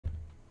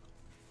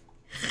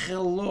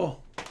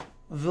Hello.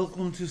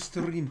 Welcome to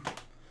stream.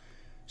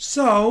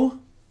 So,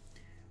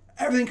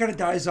 everything kind of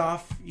dies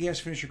off. You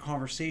guys finish your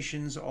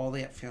conversations, all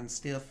that fun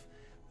stuff.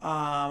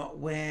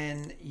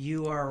 When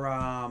you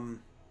are,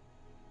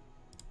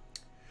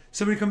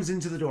 somebody comes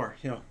into the door,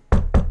 you know,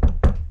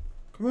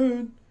 come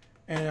in,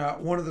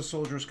 and one of the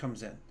soldiers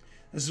comes in.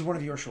 This is one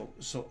of your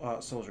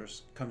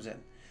soldiers comes in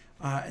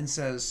and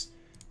says,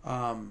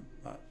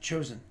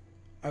 Chosen,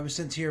 I was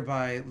sent here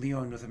by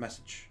Leon with a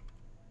message.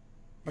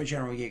 By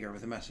General Jaeger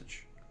with a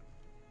message.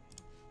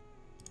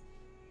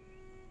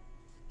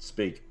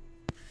 Speak.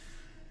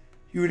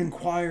 You had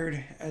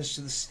inquired as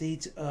to the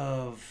state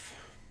of...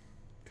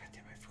 God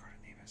damn, I forgot her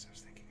name as I was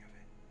thinking of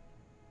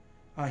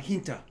it.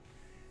 Hinta.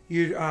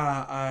 You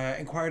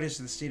inquired as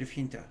to the state of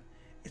Hinta.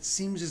 It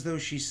seems as though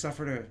she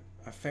suffered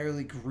a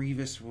fairly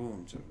grievous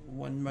wound.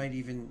 One might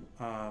even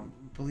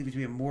believe it to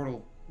be a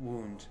mortal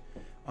wound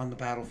on the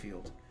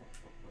battlefield.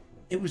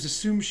 It was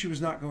assumed she was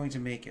not going to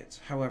make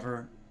it.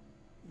 However,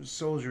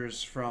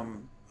 soldiers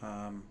from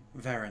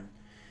Varen,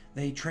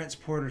 they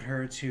transported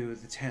her to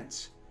the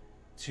tent,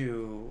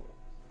 to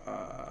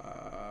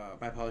my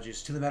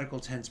apologies, to the medical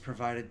tents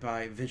provided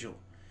by Vigil,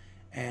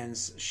 and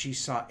she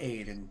sought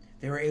aid, and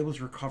they were able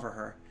to recover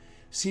her.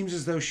 Seems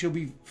as though she'll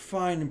be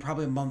fine in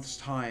probably a month's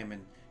time,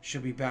 and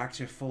she'll be back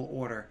to full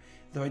order,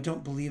 though I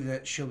don't believe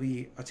that she'll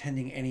be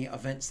attending any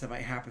events that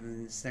might happen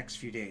in this next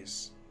few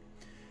days.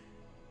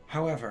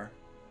 However,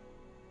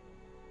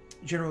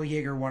 General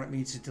Jaeger wanted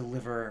me to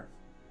deliver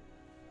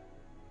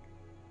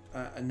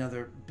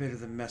another bit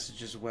of the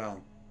message as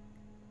well.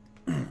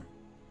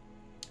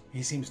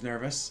 He seems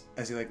nervous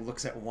as he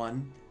looks at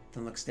one,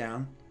 then looks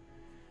down,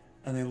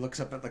 and then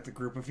looks up at the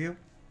group of you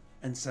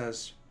and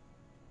says,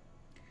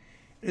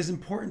 "It is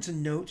important to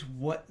note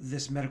what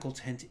this medical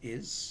tent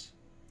is.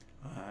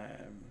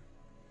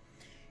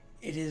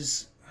 It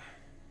is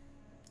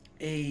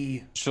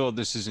a..." Sure,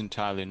 this is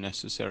entirely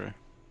necessary.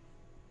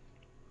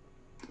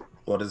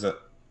 What is it?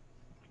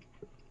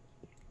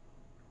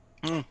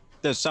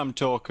 There's some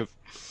talk of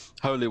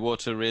holy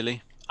water,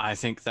 really. I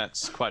think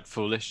that's quite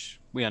foolish.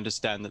 We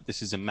understand that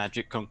this is a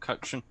magic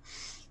concoction.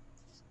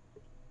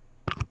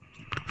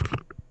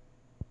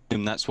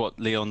 And that's what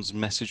Leon's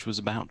message was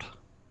about.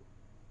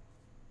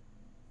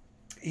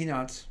 He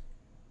nods.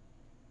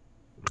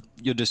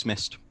 You're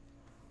dismissed.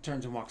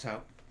 Turns and walks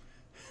out.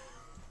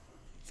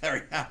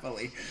 Very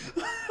happily.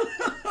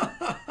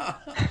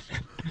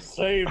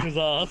 Saved his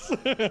ass.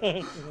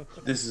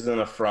 This is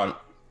an affront.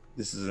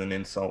 This is an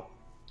insult.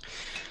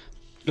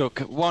 Look,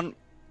 one,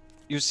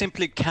 you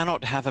simply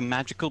cannot have a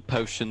magical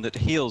potion that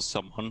heals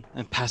someone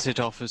and pass it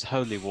off as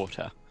holy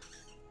water.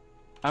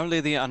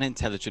 Only the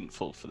unintelligent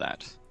fall for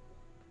that.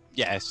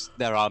 Yes,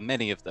 there are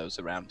many of those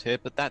around here,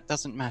 but that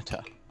doesn't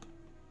matter.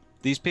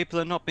 These people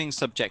are not being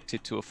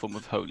subjected to a form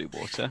of holy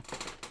water.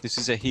 This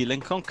is a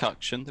healing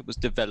concoction that was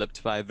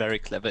developed by a very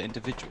clever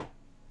individual.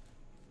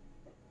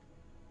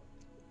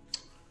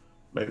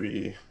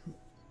 Maybe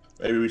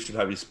we should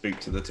have you speak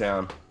to the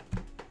town.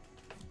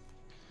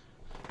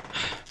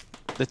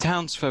 The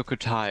townsfolk are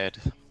tired.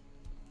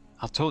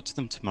 I'll talk to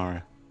them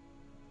tomorrow.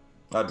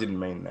 I didn't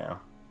mean now.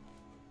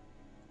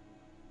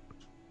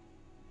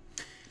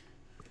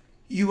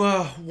 You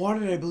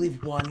wanted, I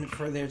believe, one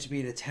for there to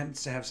be an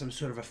attempt to have some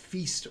sort of a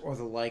feast or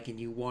the like, and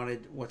you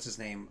wanted, what's his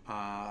name,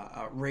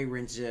 Ray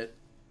Rinzit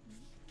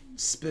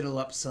spittle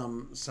up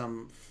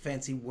some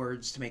fancy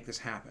words to make this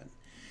happen.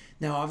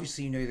 Now,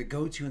 obviously, you know the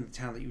go-to in the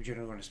town that you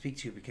generally want to speak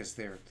to, because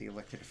they're the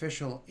elected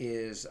official,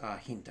 is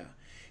Hinta.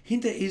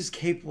 Hinta is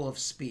capable of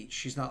speech.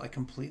 She's not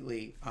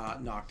completely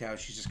knocked out.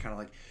 She's just kind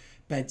of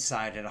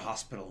bedside at a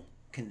hospital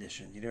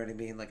condition. You know what I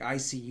mean?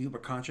 ICU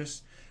but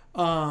conscious.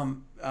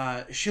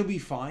 She'll be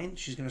fine.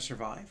 She's going to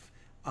survive.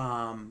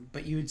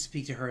 But you would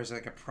speak to her as a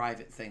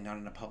private thing, not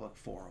in a public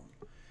forum.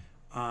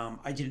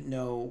 I didn't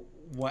know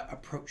what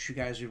approach you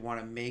guys would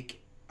want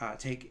to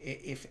take,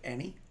 if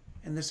any,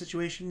 in this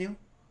situation, Neil.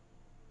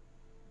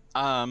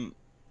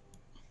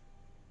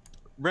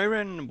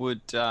 Raren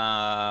would,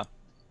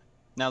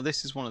 now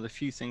this is one of the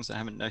few things I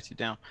haven't noted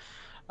down.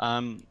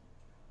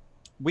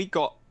 We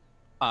got,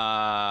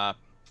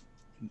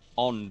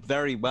 on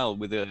very well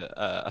with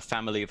a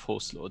family of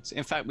horse lords.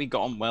 In fact, we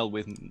got on well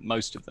with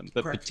most of them,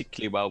 but Correct.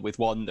 particularly well with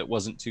one that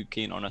wasn't too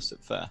keen on us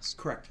at first.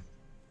 Correct.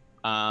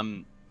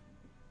 Rayron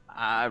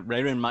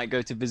might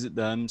go to visit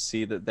them,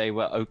 see that they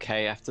were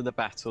okay after the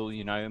battle,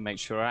 make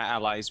sure our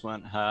allies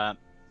weren't hurt,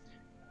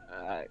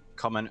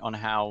 comment on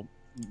how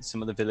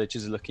some of the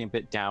villagers are looking a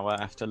bit dour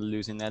after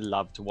losing their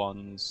loved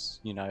ones,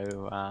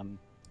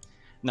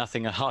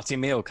 nothing a hearty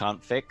meal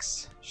can't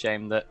fix.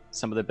 Shame that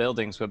some of the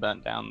buildings were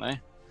burnt down though.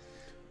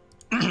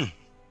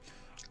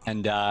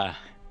 And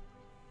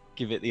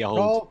give it the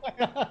old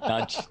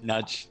nudge,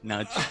 nudge,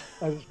 nudge.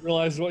 I just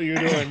realized what you're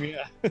doing,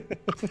 yeah.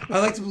 I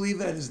like to believe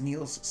that is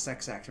Neil's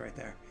sex act right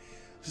there.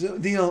 So,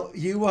 Neil,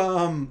 you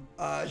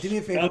do me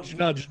a favor. Nudge,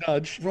 nudge,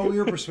 nudge. Roll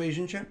your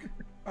persuasion check,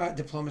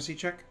 diplomacy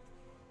check.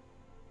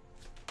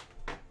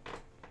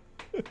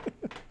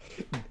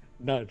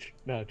 Nudge,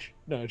 nudge,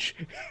 nudge.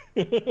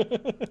 I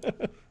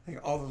think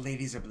all the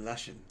ladies are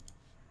blushing,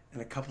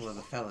 and a couple of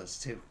the fellas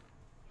too.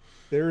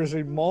 There is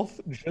a moth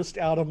just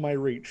out of my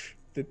reach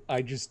that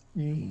I just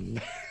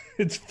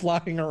it's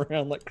flying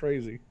around like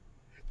crazy.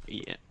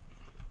 Yeah.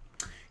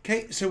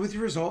 Okay, so with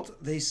your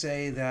result, they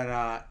say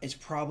that it's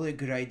probably a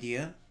good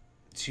idea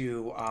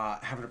to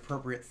have an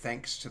appropriate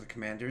thanks to the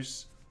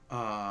commanders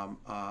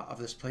of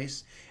this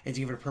place, and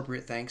to give an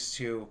appropriate thanks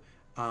to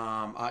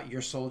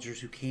your soldiers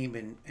who came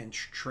and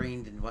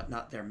trained and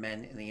whatnot, their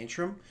men in the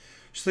interim.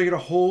 So they're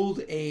going to hold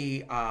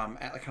a at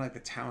kind of like the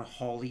town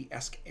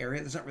hall-esque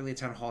area. There's not really a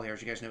town hall here,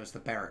 as you guys know, it's the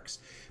barracks.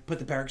 But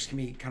the barracks can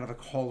be kind of like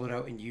hollowed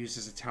out and used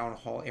as a town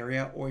hall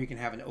area, or you can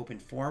have an open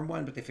forum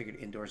one, but they figured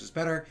indoors is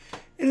better.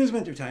 It is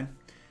winter time.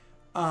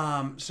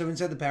 So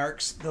inside the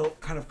barracks, they'll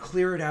kind of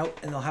clear it out,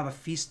 and they'll have a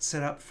feast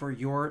set up for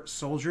your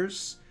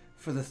soldiers,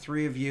 for the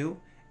three of you,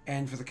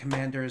 and for the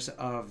commanders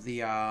of the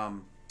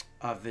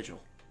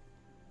Vigil.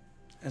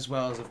 As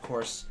well as, of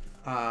course,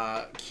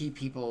 key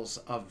peoples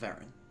of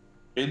Varen.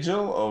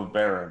 Vigil or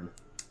Baron?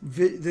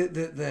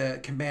 The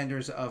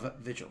commanders of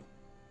Vigil.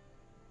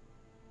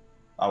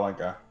 I like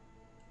that.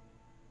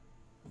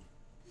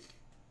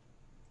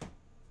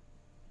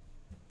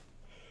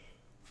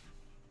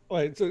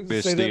 Wait, so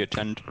Where's say the that,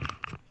 attend?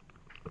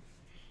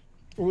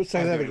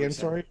 say that again,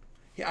 sorry.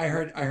 Yeah, I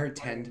heard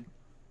tend.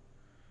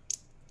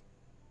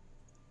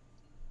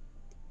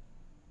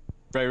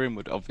 Rayrin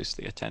would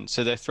obviously attend.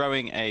 So they're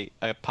throwing a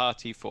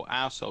party for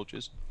our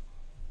soldiers,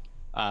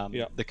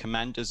 the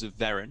commanders of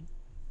Varen,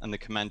 and the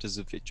commanders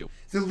of Vigil.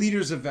 The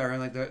leaders of Varen,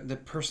 like the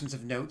persons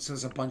of note, so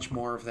there's a bunch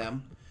more of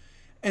them.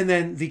 And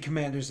then the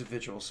commanders of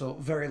Vigil. So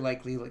very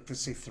likely, like,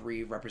 let's say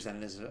 3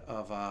 representatives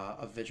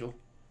of Vigil.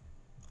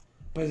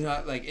 But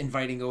not like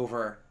inviting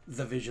over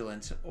the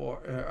Vigilant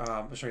or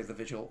the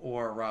Vigil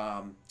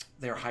or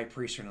their high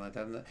priest or anything like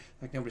that. And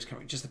like nobody's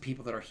coming, just the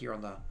people that are here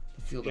on the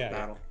field of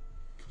battle.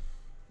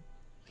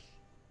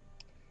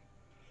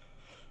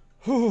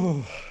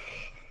 I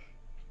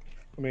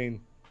mean,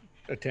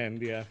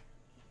 attend, yeah.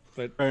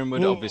 But Rayrin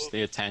would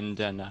obviously attend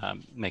and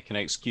make an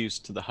excuse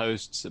to the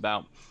hosts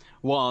about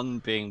one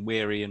being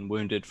weary and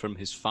wounded from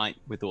his fight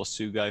with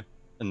Orsugo,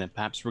 and then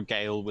perhaps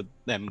regale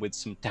them with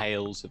some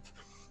tales of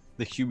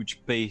the huge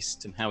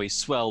beast and how he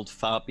swelled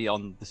far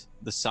beyond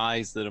the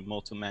size that a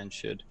mortal man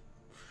should.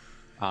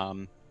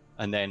 And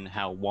then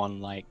how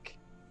one, like,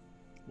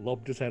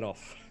 lobbed his head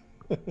off.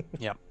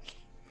 Yep.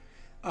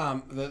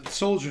 The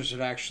soldiers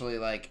would actually be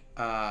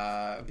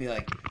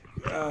like,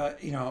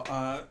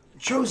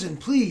 Chosen,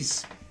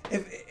 please,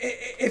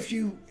 if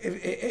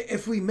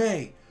we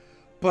may,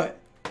 but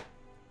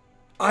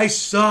I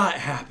saw it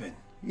happen.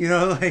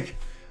 Like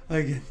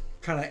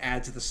kind of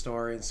add to the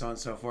story and so on and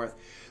so forth.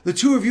 The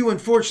 2 of you,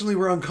 unfortunately,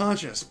 were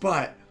unconscious,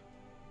 but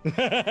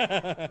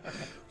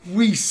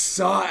we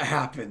saw it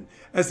happen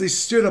as they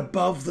stood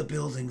above the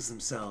buildings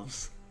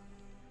themselves.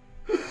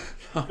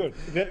 Good.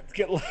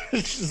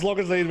 As long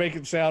as they make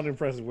it sound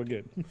impressive, we're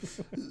good.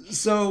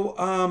 So,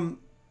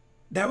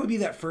 that would be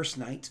that first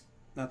night,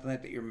 not the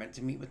night that you're meant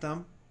to meet with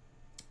them.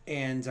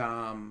 And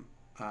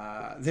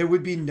there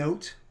would be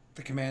note.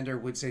 The commander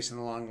would say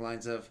something along the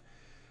lines of,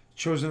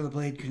 Chosen of the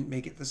Blade couldn't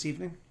make it this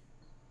evening.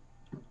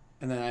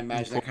 And then I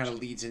imagine that kind of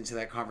leads into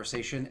that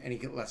conversation, and he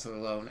gets left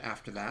alone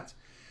after that.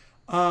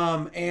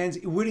 And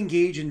it would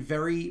engage in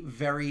very,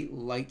 very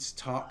light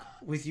talk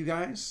with you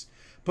guys,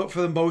 but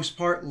for the most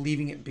part,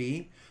 leaving it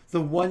be.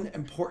 The one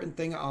important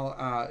thing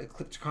I'll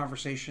clip to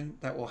conversation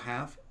that we'll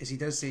have is he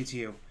does say to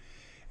you,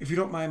 if you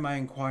don't mind my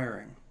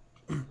inquiring,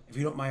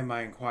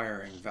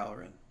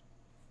 Valorant.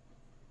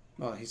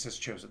 Well, he says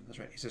Chosen. That's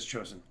right. He says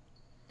Chosen.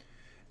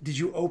 Did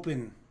you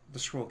open the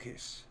scroll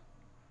case?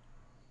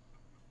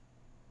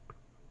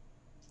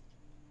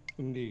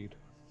 Indeed.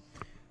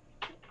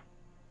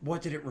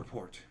 What did it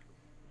report?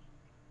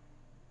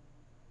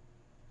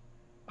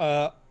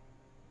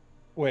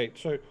 Wait,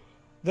 so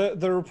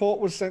the report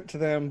was sent to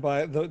them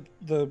by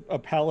a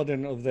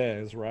paladin of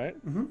theirs, right?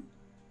 Mm-hmm.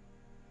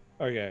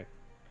 Okay.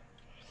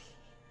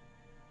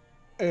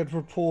 It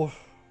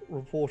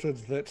reported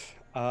that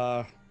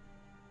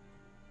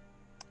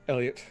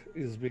Elliot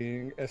is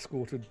being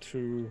escorted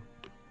to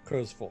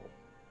Kurzfall.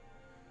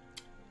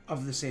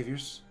 Of the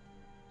Saviors?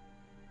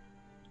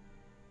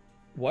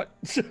 What?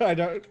 I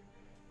don't...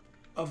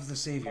 Of the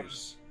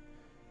Saviors.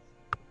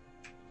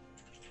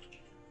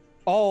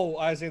 Oh,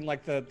 as in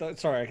like the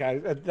sorry, okay,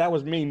 that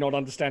was me not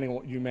understanding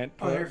what you meant.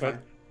 Oh, you're fine.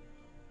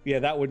 Yeah,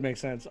 that would make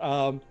sense.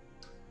 I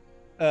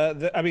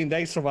mean,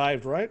 they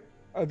survived, right?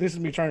 This is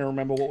me trying to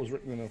remember what was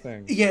written in the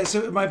thing. Yeah,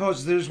 so my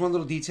apologies. There's one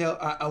little detail.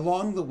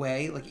 Along the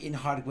way, like in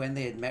Hodgwen,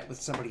 they had met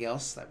with somebody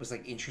else that was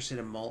like interested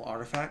in Mull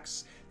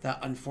artifacts. That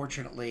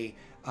unfortunately,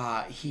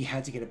 he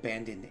had to get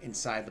abandoned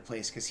inside the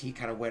place because he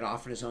kind of went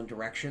off in his own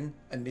direction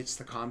amidst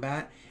the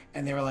combat.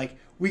 And they were like,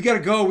 "We gotta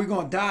go. We're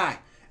gonna die."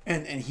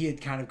 And he had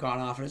kind of gone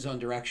off in his own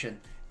direction.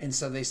 And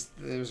so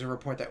there was a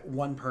report that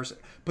one person,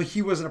 but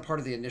he wasn't a part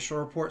of the initial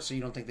report, so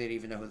you don't think they'd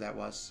even know who that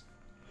was.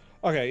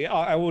 Okay, yeah,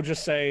 I will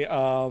just say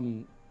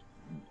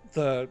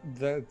let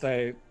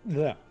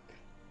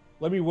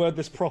me word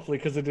this properly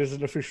because it is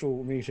an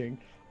official meeting.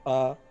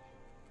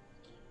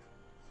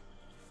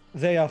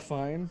 They are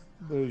fine.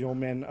 Your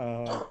men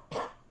are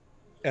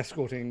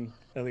escorting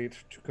Elite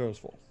to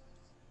Kurzfall.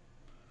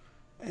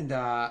 And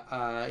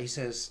he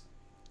says,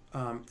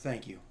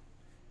 thank you.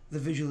 The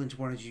Vigilant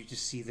wanted you to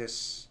see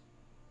this.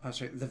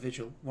 The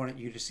Vigil wanted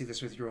you to see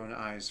this with your own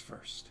eyes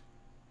first.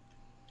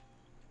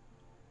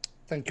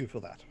 Thank you for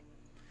that.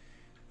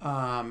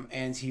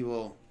 And he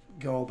will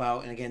go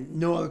about, and again,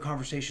 no other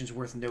conversations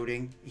worth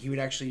noting. He would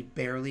actually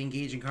barely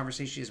engage in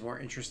conversation. He's more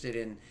interested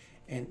in,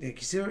 and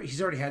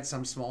he's already had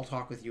some small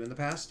talk with you in the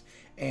past,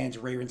 and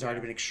Rayron's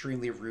already been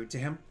extremely rude to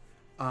him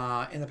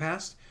in the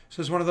past.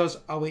 So it's one of those,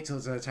 I'll wait till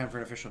it's time for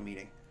an official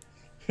meeting.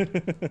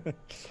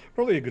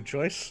 Probably a good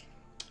choice.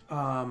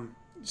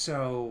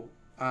 So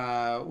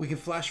we can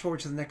flash forward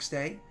to the next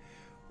day.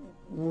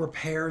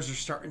 Repairs are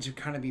starting to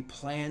kind of be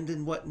planned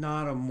and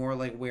whatnot, or more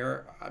like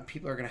where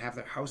people are going to have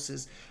their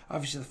houses.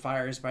 Obviously, the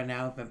fires by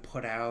now have been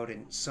put out,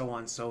 and so on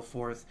and so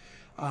forth.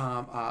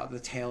 The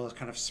tale is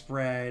kind of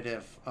spread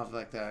of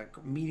like the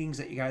meetings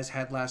that you guys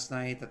had last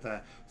night, that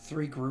the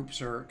three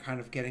groups are kind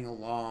of getting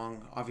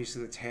along.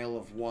 Obviously, the tale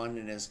of one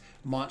and his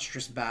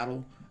monstrous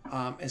battle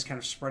is kind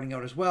of spreading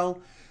out as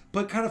well.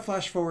 But kind of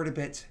flash forward a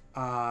bit,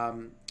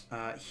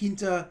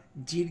 Hinta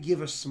did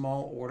give a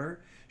small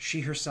order.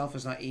 She herself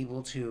is not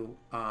able to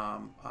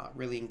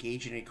really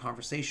engage in any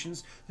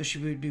conversations, though she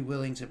would be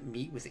willing to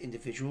meet with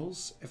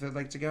individuals if they'd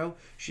like to go.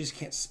 She just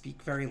can't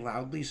speak very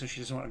loudly, so she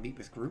doesn't want to meet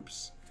with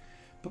groups.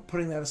 But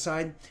putting that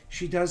aside,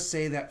 she does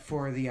say that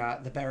for the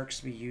barracks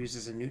to be used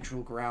as a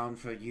neutral ground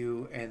for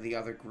you and the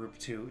other group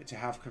to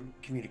have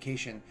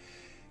communication,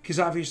 because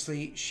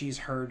obviously she's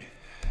heard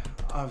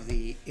of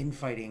the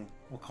infighting,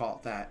 we'll call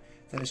it that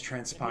has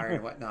transpired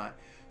and whatnot.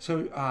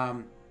 So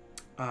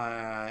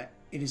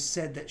it is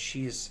said that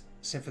she is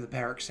sent for the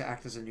barracks to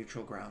act as a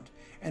neutral ground,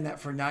 and that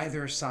for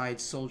neither side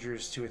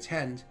soldiers to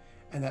attend,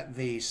 and that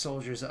the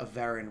soldiers of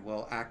Varen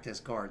will act as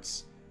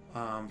guards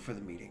for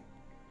the meeting.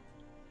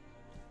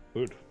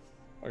 Good.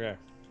 Okay.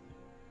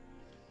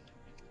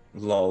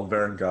 Lol,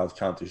 Varen guards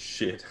can't do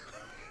shit.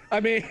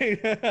 I mean,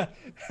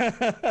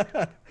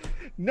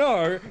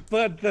 no,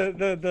 but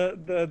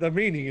the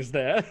meaning is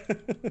there.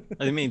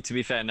 I mean, to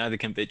be fair, neither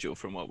can Vigil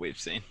from what we've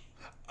seen.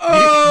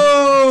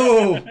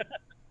 Oh!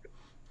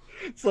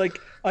 It's like,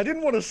 I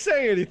didn't want to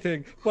say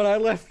anything, but I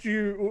left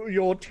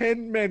your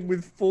 10 men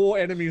with 4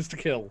 enemies to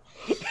kill.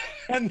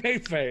 And they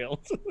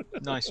failed.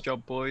 Nice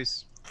job,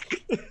 boys.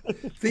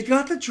 They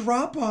got the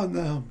drop on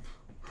them.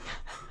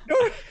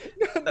 No,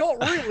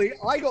 not really.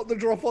 I got the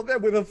drop on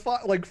them with a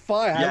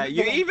fire. Yeah,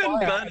 you even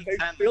burned they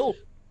 10. still...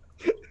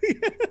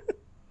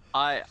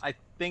 I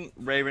think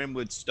Rayron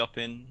would stop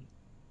in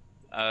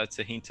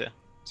to Hinta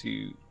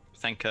to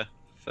thank her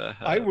for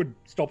her. I would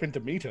stop in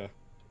to meet her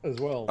as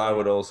well. I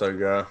would also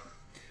go.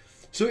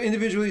 So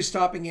individually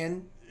stopping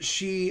in,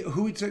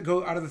 who would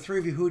go out of the three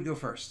of you? Who would go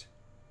first?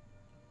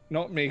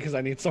 Not me, because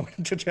I need someone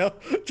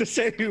to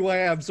say who I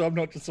am, so I'm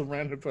not just some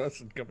random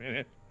person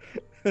coming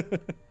in.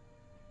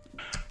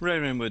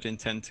 Rayron would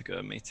intend to go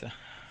and meet her.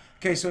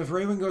 Okay, so if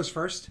Raven goes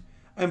first,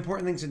 an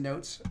important thing to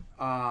note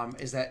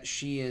is that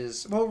she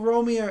is... Well,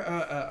 roll me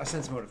a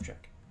sense motive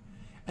check.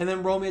 And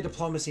then roll me a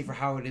diplomacy for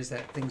how it is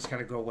that things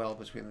kind of go well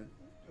between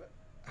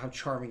how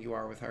charming you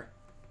are with her.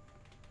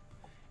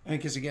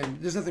 Because, again,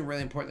 there's nothing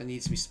really important that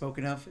needs to be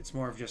spoken of. It's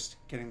more of just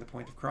getting the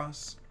point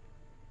across.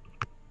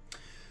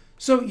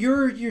 So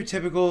you're your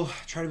typical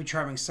try to be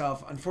charming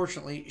self.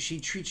 Unfortunately, she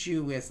treats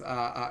you with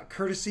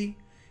courtesy,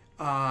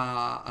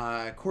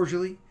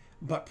 cordially,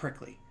 but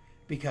prickly,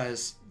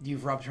 because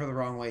you've rubbed her the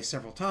wrong way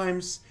several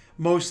times,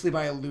 mostly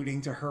by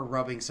alluding to her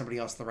rubbing somebody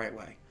else the right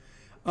way.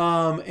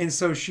 And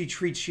so she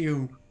treats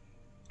you...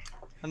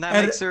 And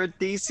that makes her a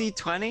DC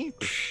 20?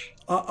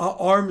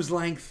 Arm's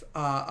length,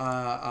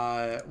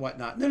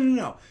 whatnot.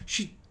 No.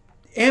 She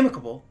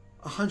amicable,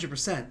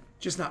 100%,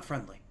 just not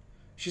friendly.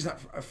 She's not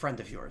a friend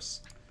of yours.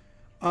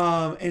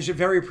 And she's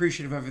very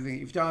appreciative of everything that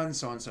you've done,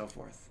 so on and so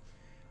forth.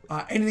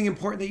 Anything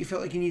important that you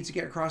felt like you need to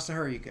get across to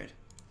her, are you good?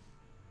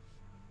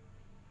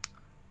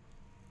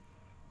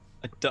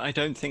 I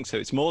don't think so.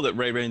 It's more that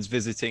Rayron's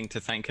visiting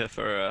to thank her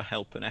for her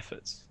help and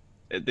efforts.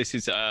 This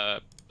is a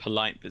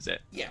polite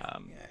visit. Yeah.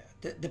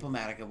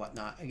 Diplomatic and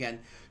whatnot.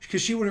 Again,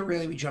 because she wouldn't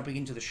really be jumping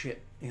into the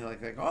shit. You know,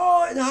 like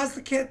oh, and how's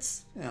the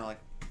kids? You know, like.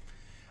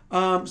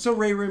 So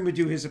Rayron would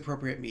do his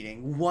appropriate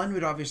meeting. One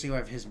would obviously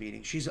have his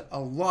meeting. She's a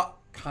lot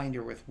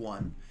kinder with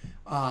one.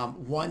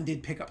 One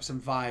did pick up some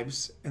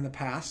vibes in the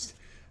past.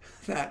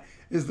 That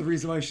is the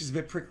reason why she's a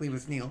bit prickly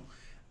with Neil,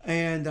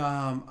 and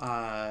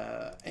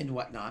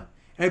whatnot.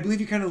 And I believe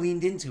you kind of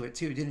leaned into it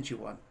too, didn't you,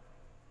 One?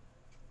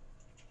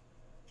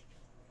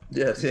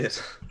 Yes,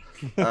 yes.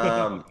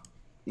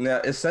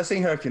 Now,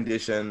 assessing her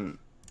condition,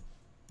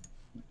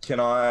 can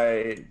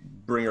I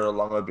bring her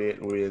along a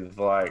bit with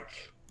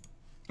like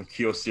a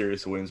cure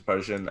serious wounds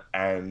potion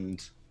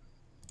and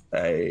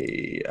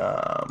a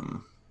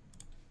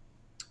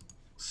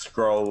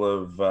scroll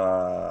of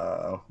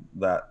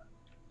that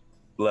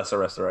lesser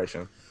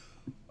restoration?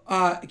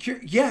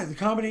 Yeah, the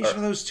combination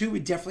of those two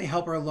would definitely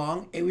help her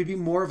along. It would be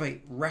more of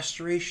a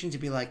restoration to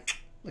be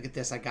like, look at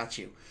this, I got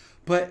you.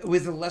 But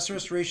with the lesser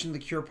restoration, the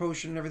cure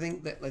potion and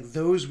everything, that like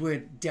those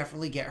would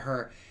definitely get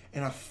her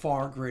in a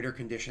far greater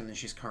condition than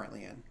she's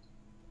currently in.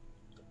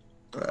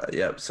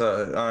 Yeah,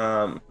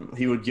 so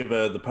he would give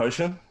her the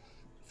potion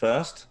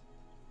first,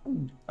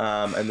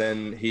 and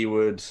then he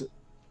would,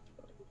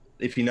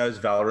 if he knows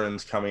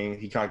Valorant's coming,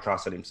 he can't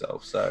cast it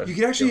himself. So you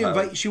could actually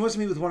invite. She wants to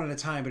meet with one at a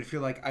time, but if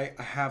you're like, I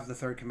have the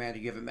third commander,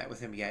 you haven't met with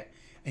him yet,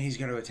 and he's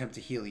going to attempt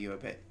to heal you a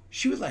bit,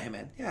 she would let him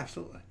in. Yeah,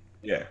 absolutely.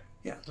 Yeah.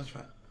 Yeah, that's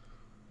fine.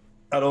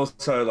 I'd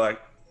also like,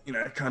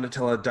 kind of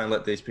tell her, don't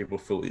let these people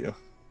fool you.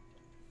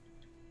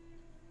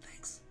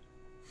 Thanks.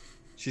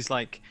 She's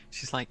like,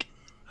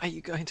 are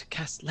you going to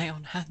cast lay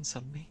on hands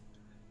on me?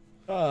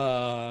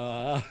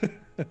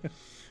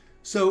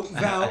 So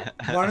Val,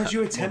 why don't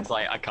you attempt?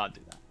 Like, I can't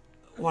do that.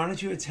 Why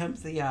don't you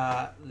attempt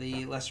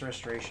the lesser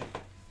restoration?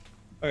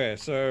 Okay,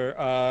 so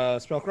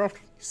spellcraft.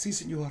 Si,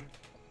 senor.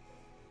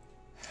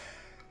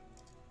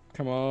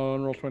 Come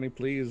on, roll 20,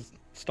 please.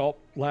 Stop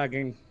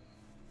lagging.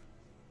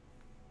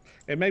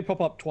 It may pop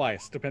up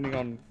twice, depending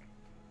on.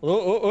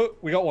 Oh,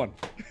 we got one.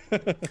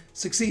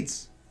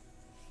 Succeeds.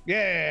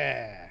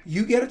 Yeah.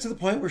 You get it to the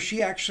point where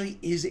she actually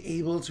is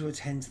able to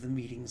attend to the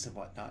meetings and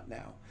whatnot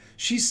now.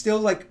 She's still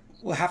like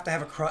will have to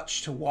have a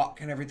crutch to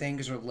walk and everything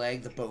because her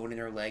leg, the bone in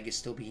her leg, is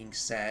still being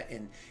set,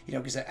 and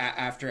because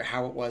after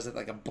how it was that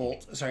like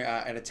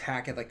an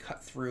attack had like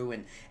cut through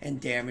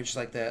and damaged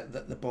like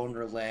the bone in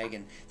her leg,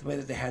 and the way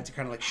that they had to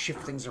kind of like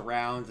shift things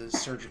around to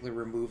surgically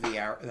remove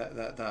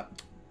the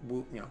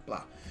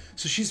blah.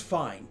 So she's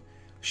fine.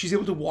 She's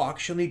able to walk.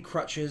 She'll need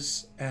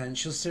crutches, and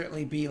she'll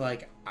certainly be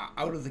like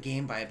out of the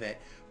game by a bit.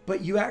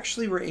 But you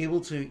actually were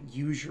able to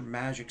use your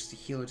magics to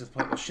heal her to the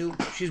point where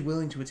she's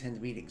willing to attend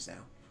meetings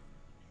now.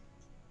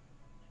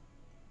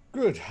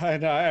 Good.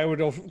 And I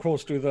would, of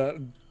course, do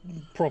the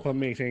proper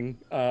meeting.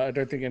 I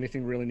don't think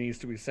anything really needs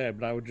to be said,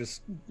 but I would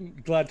just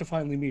glad to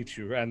finally meet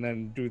you and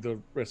then do the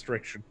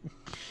restoration.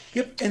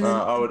 Yep. And then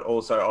I would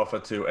also offer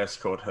to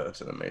escort her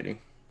to the meeting.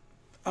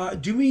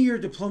 Do me your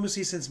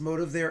diplomacy sense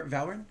motive there,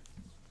 Valorant.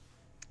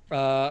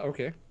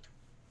 Okay.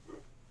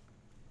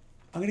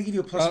 I'm going to give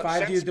you a +5 to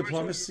your sense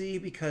diplomacy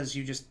because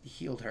you just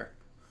healed her.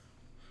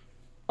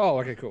 Oh,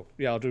 okay, cool.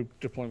 Yeah, I'll do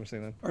diplomacy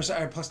then. Or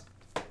sorry,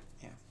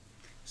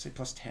 say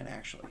 +10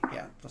 actually.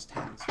 Yeah,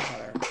 +10 is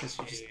better because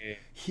you just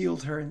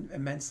healed her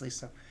immensely.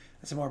 So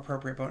that's a more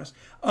appropriate bonus.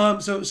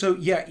 So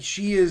yeah,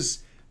 she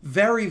is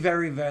very,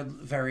 very, very,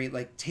 very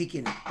like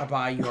taken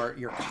by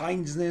your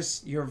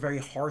kindness, your very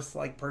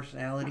hearth-like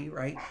personality,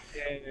 right?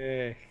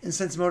 Yeah. And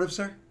sense motive,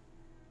 sir.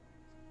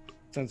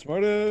 Sense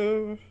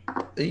motive.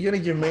 Are you going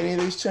to give me any of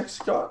these checks,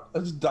 Scott? I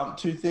just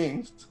dumped 2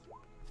 things.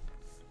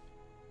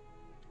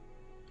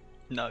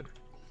 No.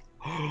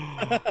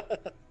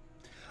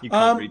 You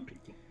can't read people.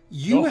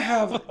 You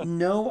have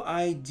no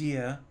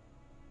idea.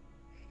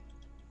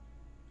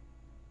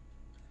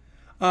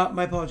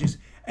 My apologies.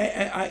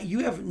 You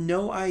have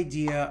no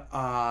idea.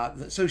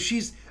 So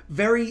she's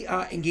very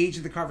engaged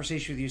in the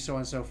conversation with you, so on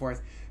and so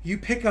forth. You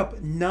pick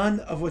up none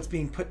of what's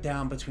being put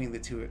down between the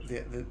two,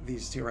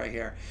 these two right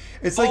here.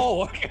 It's like,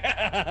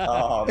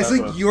 it's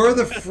like you're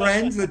the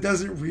friend that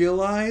doesn't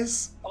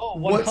realize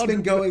what's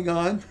been going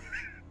on.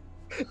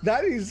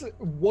 That is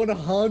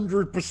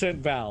 100%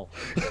 Val.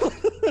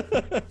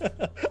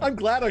 I'm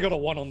glad I got a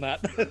 1 on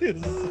that.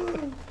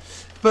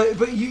 But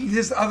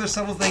there's other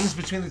subtle things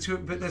between the two,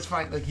 but that's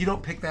fine. Like you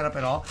don't pick that up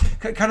at all.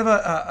 Kind of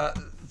a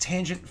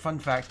tangent fun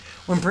fact.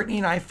 When Brittany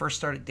and I first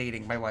started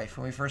dating, my wife,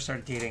 when we first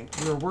started dating,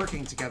 we were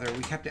working together.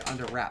 We kept it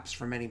under wraps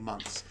for many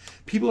months.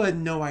 People had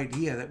no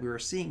idea that we were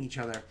seeing each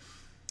other,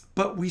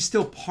 but we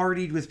still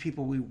partied with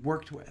people we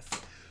worked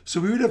with. So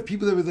we would have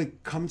people that would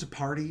like come to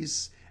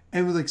parties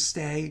and would like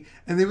stay,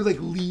 and they would like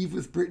leave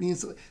with Brittany and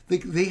stuff.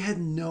 Like they had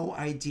no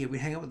idea. We'd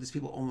hang out with these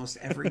people almost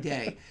every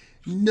day.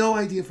 No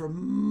idea for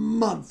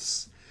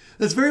months.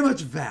 That's very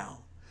much Val.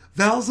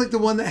 Val's like the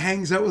one that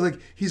hangs out with, like,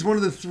 he's one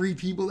of the 3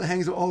 people that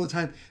hangs out all the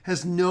time,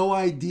 has no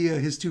idea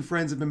his 2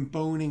 friends have been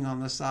boning on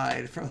the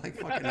side for like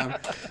fucking ever.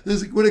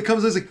 Like, when it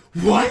comes, I was like,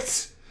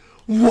 what?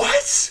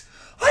 What?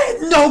 I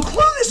had no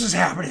clue this was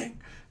happening.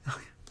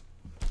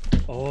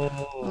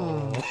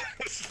 Oh.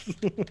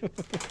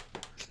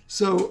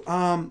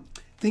 So,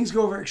 things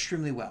go over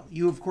extremely well.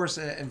 You, of course,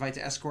 invite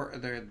to escort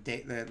the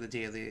day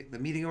of the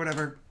meeting or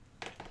whatever.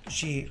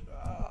 She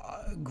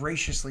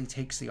graciously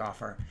takes the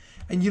offer.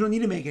 And you don't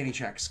need to make any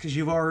checks because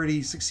you've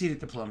already succeeded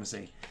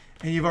diplomacy.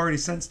 And you've already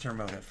sensed her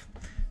motive.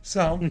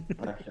 So,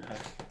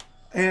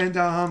 and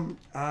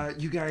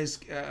you guys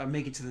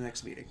make it to the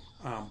next meeting.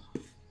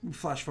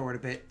 Flash forward a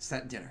bit. It's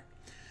that dinner.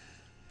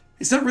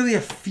 It's not really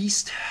a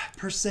feast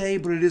per se,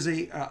 but it is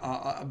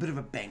a bit of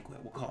a banquet.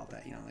 We'll call it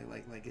that. You know,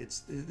 like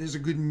there's a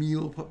good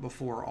meal put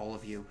before all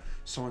of you,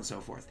 so on and so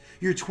forth.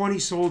 Your 20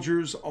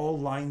 soldiers all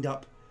lined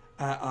up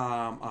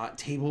at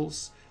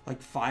tables, like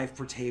 5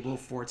 per table,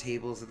 4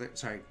 tables.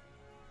 Sorry,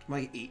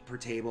 like 8 per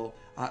table.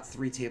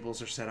 3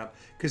 tables are set up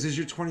because there's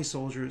your 20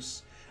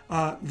 soldiers.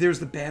 There's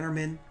the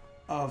bannerman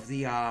of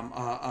the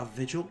of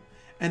Vigil,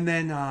 and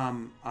then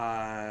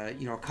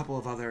a couple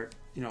of other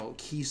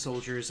key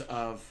soldiers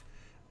of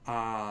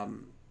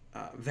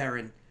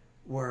Varen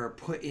were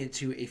put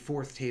into a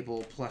fourth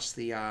table plus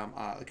the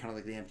kind of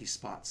like the empty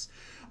spots.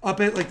 Up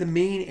at like the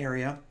main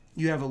area,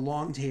 you have a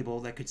long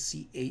table that could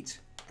seat 8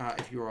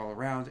 if you were all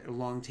around, and a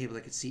long table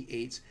that could seat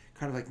 8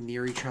 kind of like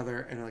near each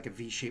other in like a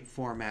V-shaped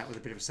format with a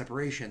bit of a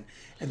separation,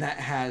 and that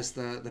has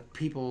the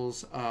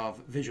peoples of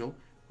Vigil,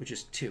 which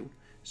is 2.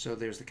 So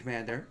there's the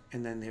commander,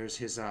 and then there's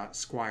his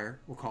squire,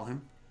 we'll call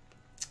him.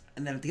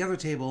 And then at the other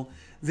table,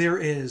 there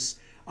is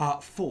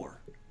 4,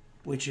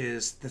 which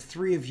is the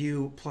 3 of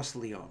you plus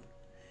Leon.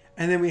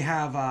 And then we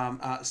have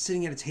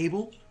sitting at a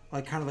table,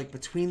 like kind of like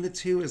between the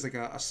two, is like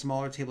a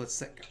smaller table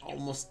that's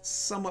almost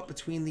somewhat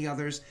between the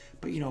others,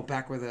 but you know,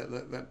 back where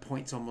the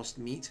points almost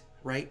meet,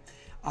 right?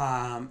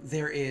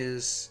 There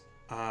is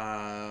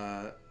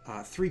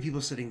 3 people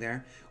sitting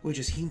there, which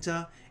is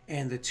Hinta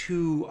and the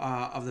 2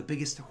 of the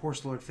biggest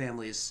horse lord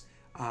families,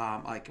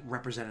 like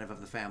representative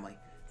of the family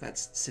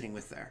that's sitting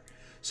with there.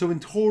 So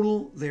in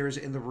total, there's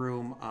in the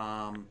room,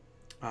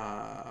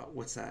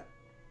 what's that?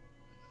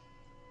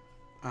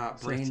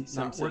 Brain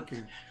not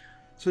working.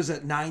 So is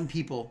that 9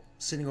 people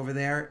sitting over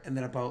there, and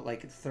then about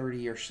like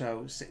 30 or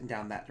so sitting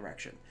down that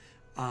direction.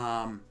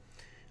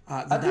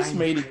 At this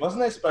meeting,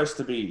 wasn't there supposed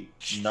to be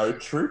no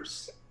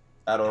troops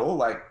at all,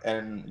 like,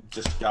 and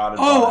just guarded?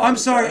 Oh, I'm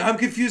sorry, I'm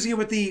confusing it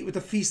with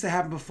the feast that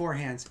happened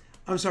beforehand.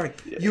 I'm sorry,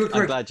 you were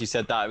correct. I'm glad you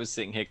said that. I was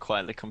sitting here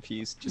quietly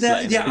confused.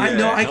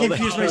 I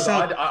confused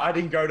myself. I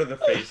didn't go to the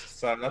feast,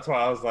 so that's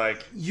why I was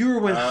like. You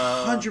were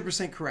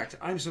 100% correct.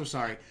 I'm so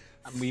sorry.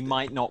 And we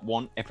might not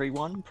want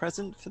everyone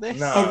present for this.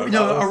 No,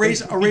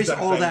 erase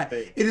all that.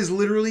 Thing. It is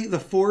literally the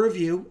 4 of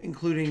you,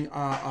 including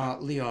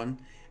Leon.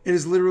 It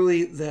is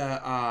literally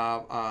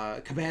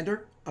the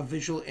commander of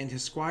Vigil and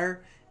his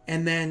squire,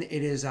 and then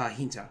it is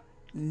Hinta.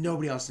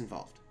 Nobody else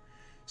involved.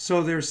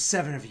 So there's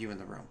 7 of you in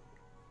the room.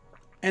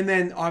 And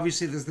then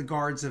obviously there's the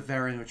guards of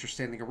Varen, which are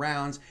standing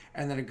around,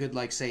 and then a good,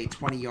 like, say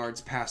 20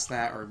 yards past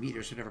that, or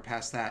meters, whatever,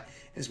 past that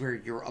is where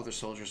your other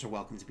soldiers are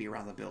welcome to be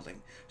around the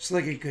building. So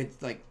like a good,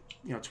 like,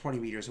 20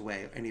 meters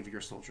away, any of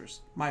your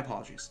soldiers. My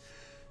apologies.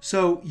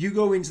 So you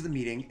go into the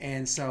meeting,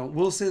 and so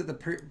we'll say that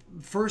the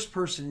first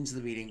person into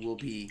the meeting will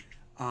be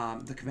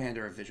the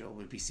commander of Vigil,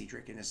 would be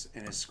Cedric and his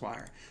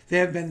squire. They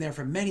have been there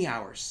for many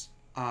hours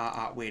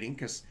waiting,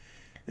 because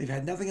they've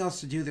had nothing else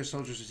to do. Their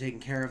soldiers are taken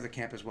care of. The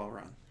camp is well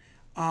run.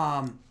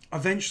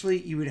 Eventually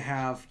you would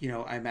have,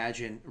 I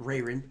imagine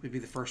Rayrin would be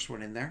the first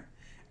one in there.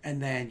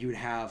 And then you would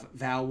have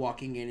Val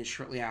walking in, and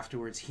shortly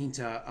afterwards,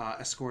 Hinta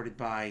escorted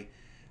by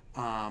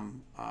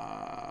one.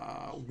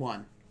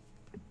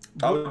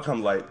 I would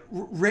come late.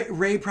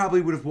 Ray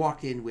probably would have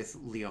walked in with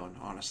Leon,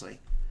 honestly.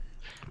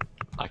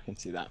 I can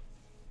see that.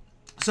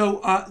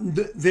 So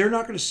they're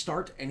not going to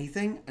start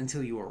anything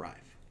until you arrive.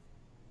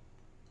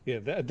 Yeah,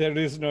 there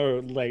is no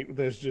late.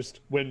 There's just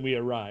when we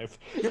arrive.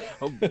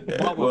 Well,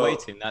 while we're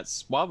waiting,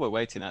 that's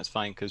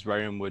fine, because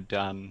Rowan would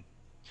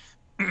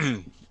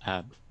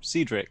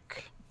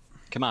Cedric,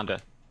 Commander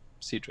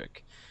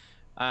Cedric.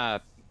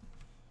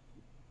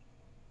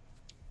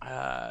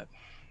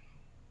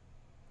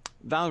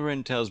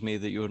 Valorant tells me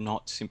that you're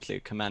not simply a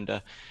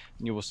commander,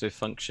 and you also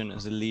function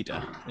as a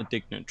leader, a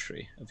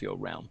dignitary of your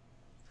realm.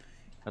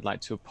 I'd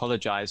like to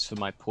apologize for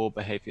my poor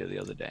behavior the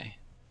other day.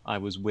 I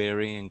was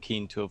weary and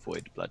keen to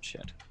avoid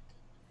bloodshed.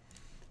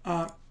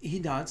 He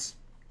nods.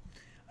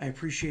 I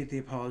appreciate the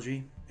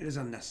apology. It is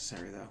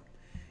unnecessary, though.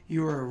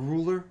 You are a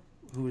ruler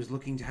who is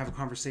looking to have a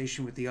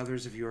conversation with the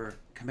others of your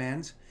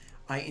command.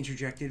 I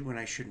interjected when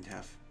I shouldn't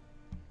have.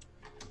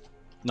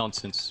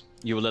 Nonsense.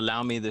 You will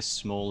allow me this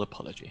small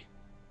apology.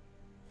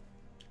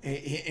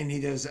 And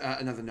he does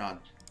another nod.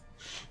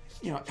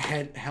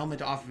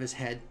 Helmet off of his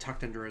head,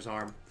 tucked under his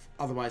arm,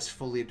 otherwise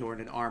fully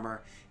adorned in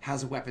armor,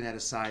 has a weapon at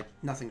his side,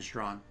 nothing's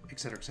drawn,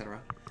 etc.,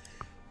 etc.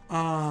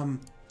 Of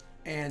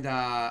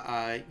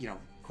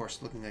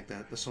course, looking like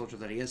the soldier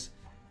that he is.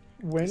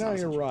 When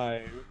I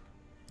arrive,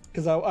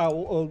 because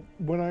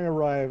when I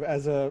arrive,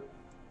 as a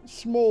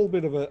small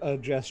bit of a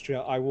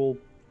gesture, I will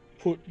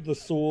put the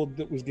sword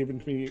that was given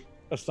to me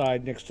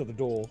aside next to the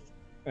door,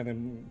 and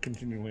then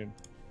continue in.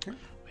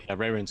 Yeah,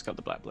 Rayron's got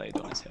the black blade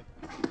on his hip.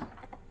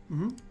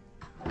 Mm-hmm.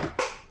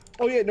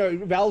 Oh yeah, no,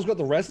 Val's got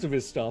the rest of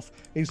his stuff.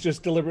 He's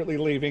just deliberately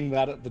leaving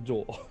that at the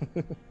door.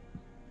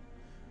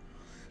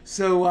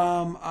 So,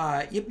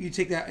 you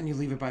take that and you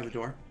leave it by the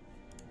door.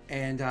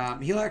 And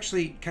he'll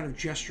actually kind of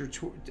gesture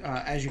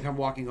as you come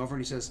walking over,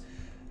 and he says,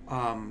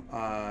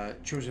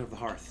 Chosen of the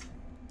Hearth.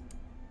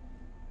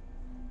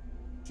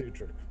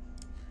 Cedric.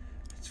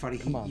 It's funny,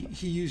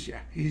 he used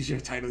your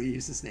title, he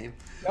used his name.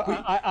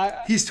 No,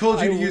 he's told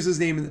you to use his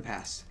name in the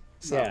past.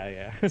 So,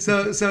 yeah.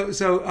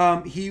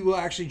 So he will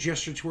actually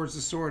gesture towards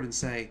the sword and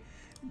say,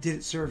 "Did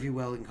it serve you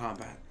well in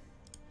combat?"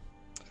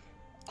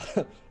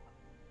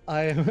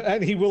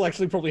 And he will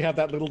actually probably have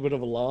that little bit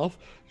of a laugh.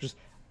 Just,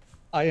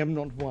 I am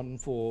not one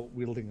for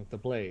wielding of the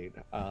blade.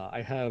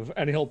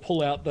 And he'll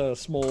pull out the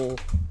small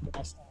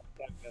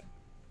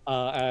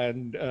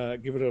and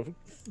give it a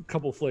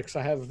couple flicks.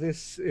 I have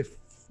this if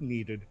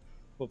needed,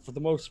 but for the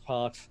most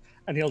part,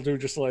 and he'll do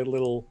just like a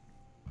little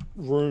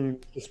rune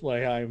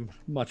display, I'm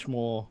much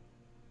more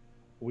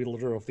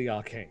wielder of the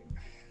arcane.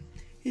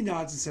 He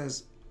nods and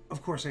says,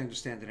 "Of course I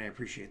understand and I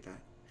appreciate that.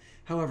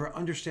 However,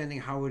 understanding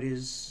how it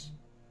is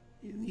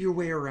your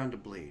way around a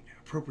blade,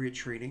 appropriate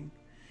training,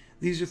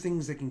 these are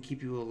things that can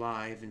keep you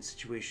alive in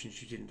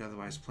situations you didn't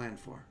otherwise plan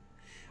for.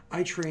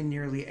 I train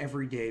nearly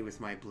every day with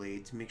my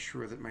blade to make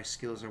sure that my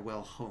skills are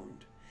well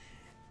honed,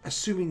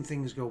 assuming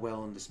things go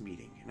well in this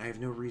meeting, and I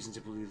have no reason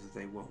to believe that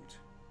they won't.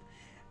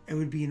 It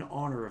would be an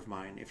honor of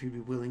mine if you'd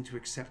be willing to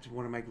accept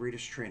one of my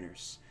greatest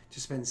trainers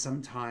to spend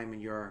some time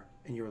in your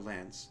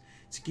lands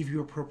to give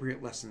you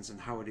appropriate lessons on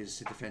how it is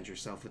to defend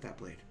yourself with that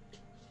blade."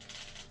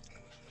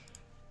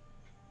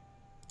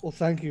 Well,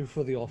 thank you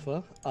for the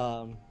offer.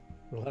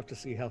 We'll have to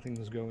see how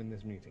things go in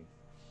this meeting.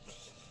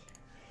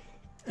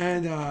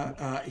 And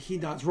he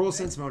nods. Roll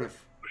sense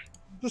motive.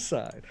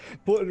 Decide.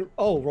 But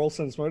roll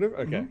sense motive.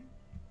 Okay.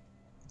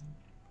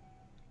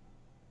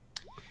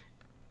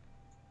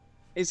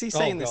 Is he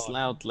saying this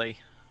loudly?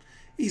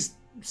 He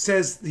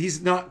says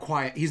he's not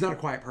quiet. He's not a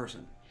quiet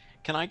person.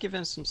 Can I give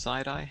him some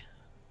side eye?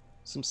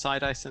 Some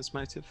side eye sense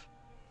motive?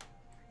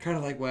 Kind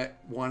of like what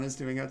Juan is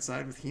doing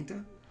outside with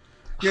Hinta.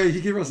 Yeah,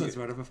 you can roll sense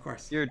motive, of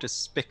course. You're a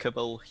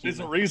despicable human.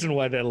 There's a reason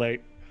why they're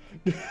late.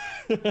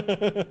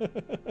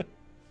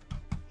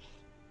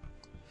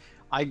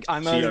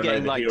 I'm only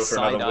getting like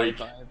side eye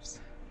vibes.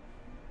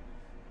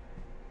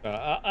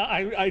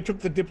 I took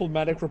the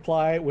diplomatic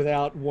reply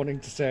without wanting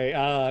to say,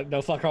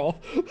 no, fuck off.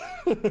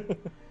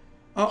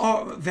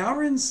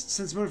 Valrin's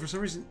sense motive, for some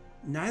reason,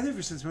 neither of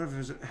his sense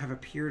motives have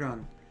appeared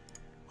on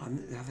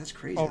that's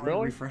crazy. Oh, I'm gonna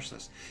really? refresh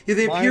this. Yeah,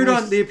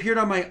 they appeared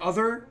on my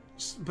other,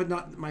 but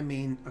not my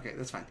main. Okay,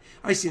 that's fine.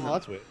 I see them. Oh,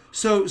 that's weird.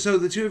 So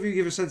the two of you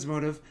give a sense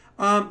motive.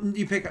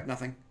 You pick up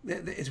nothing.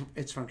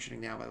 It's functioning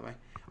now, by the way.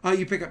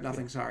 You pick up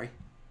nothing. Sorry.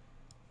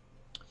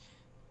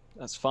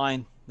 That's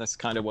fine. That's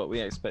kind of what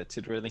we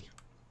expected, really.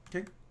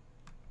 Okay.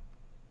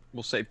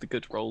 We'll save the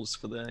good rolls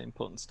for the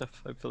important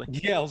stuff, hopefully.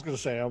 Yeah, I was going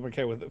to say, I'm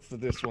okay with it for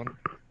this one.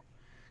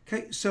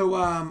 Okay,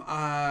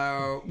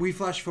 so we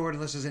flash forward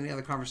unless there's any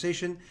other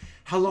conversation.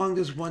 How long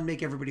does one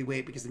make everybody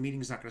wait? Because the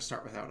meeting's not going to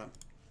start without him.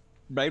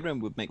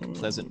 Rayron would make a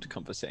pleasant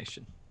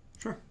conversation.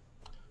 Sure.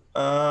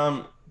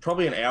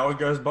 Probably an hour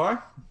goes by.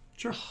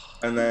 Sure.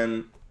 And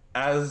then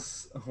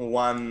as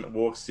one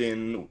walks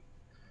in,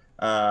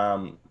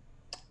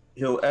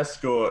 he'll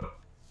escorting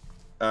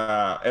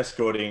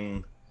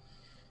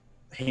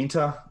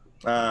Hinta.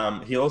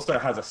 He also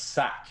has a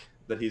sack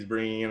that he's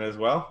bringing in as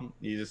well.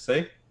 You just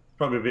see,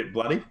 probably a bit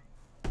bloody.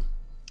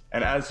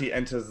 And as he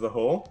enters the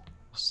hall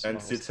and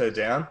sits her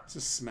down, It's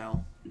a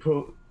smell.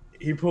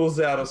 he pulls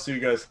out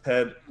Asugo's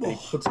head, he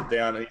puts it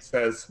down, and he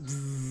says,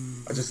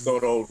 "I just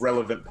thought all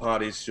relevant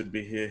parties should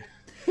be here."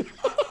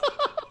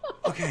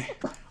 Okay,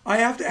 I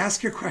have to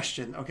ask you a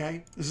question.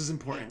 Okay, this is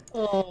important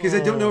because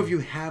I don't know if you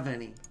have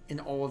any in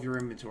all of your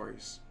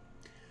inventories.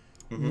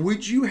 Mm-hmm.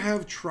 Would you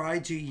have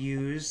tried to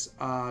use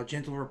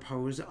gentle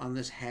repose on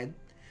this head?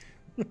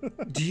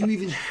 Do you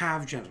even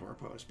have gentle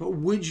repose? But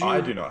would you?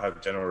 I do not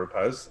have gentle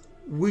repose.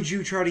 Would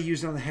you try to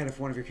use it on the head if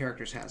one of your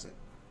characters has it?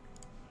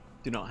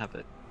 Do not have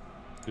it.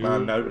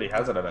 Nobody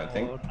has it, I don't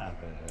think.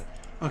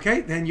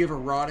 Okay, then you have a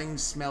rotting,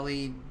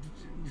 smelly,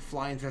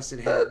 fly-infested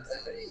head.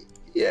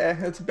 Yeah,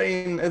 it's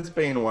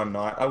been one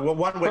night. One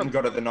went and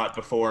got it the night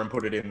before and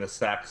put it in the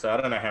sack, so I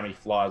don't know how many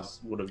flies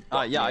would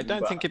have. Yeah, I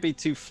don't think it'd be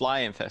too fly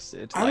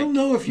infested. I don't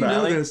know if you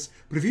know this,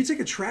 but if you take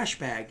a trash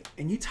bag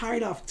and you tie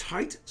it off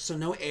tight so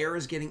no air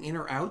is getting in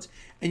or out,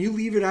 and you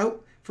leave it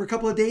out for a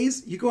couple of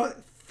days, you go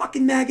out,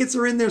 fucking maggots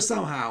are in there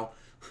somehow.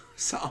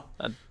 So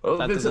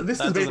this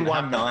has been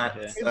one night.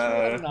 It's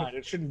one night.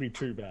 It shouldn't be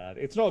too bad.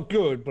 It's not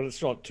good, but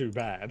it's not too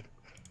bad.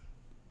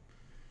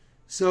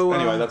 So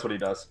anyway, that's what he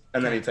does,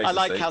 and then he takes. I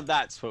like how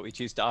that's what we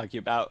choose to argue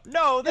about.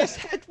 No, this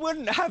head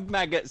wouldn't have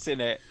maggots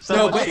in it. So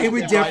no, but it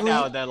would definitely.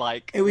 Right now, they're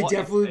like, it would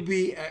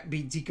definitely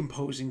be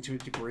decomposing to a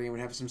degree and would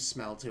have some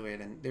smell to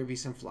it, and there'd be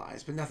some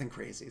flies, but nothing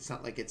crazy. It's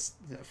not like it's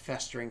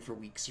festering for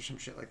weeks or some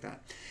shit like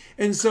that.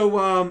 And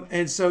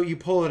so you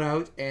pull it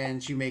out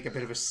and you make a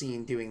bit of a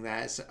scene doing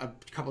that. It's a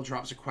couple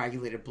drops of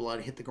coagulated blood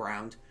hit the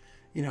ground,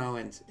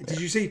 And did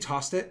you say you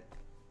tossed it?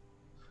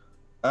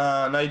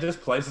 No, he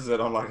just places it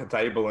on like a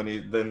table,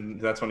 and then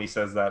that's when he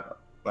says that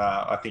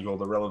I think all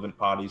the relevant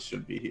parties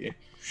should be here.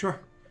 Sure.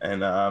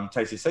 And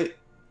takes his seat.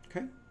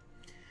 Okay.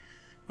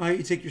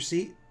 You take your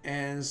seat,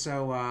 and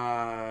so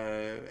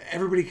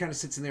everybody kind of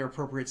sits in their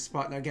appropriate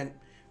spot. Now again,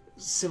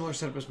 similar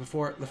setup as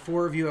before. The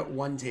four of you at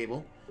one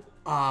table,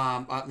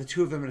 the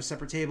two of them at a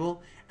separate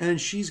table, and then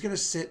she's gonna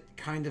sit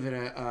kind of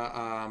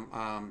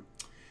at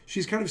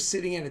she's kind of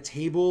sitting at a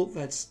table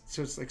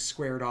so it's like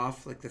squared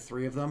off, like the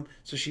three of them.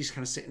 So she's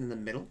kind of sitting in the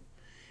middle.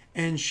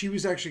 And she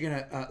was actually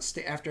going to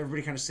stay after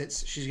everybody kind of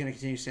sits. She's going to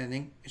continue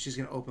standing. And she's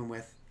going to open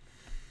with,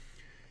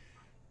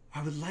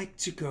 "I would like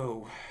to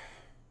go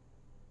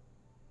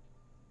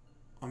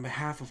on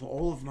behalf of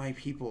all of my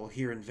people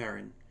here in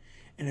Varen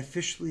and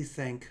officially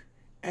thank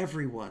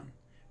everyone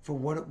for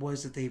what it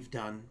was that they've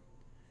done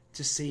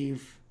to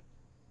save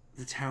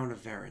the town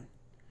of Varen.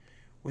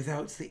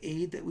 without the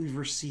aid that we've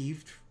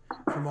received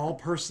from all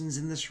persons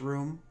in this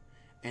room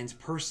and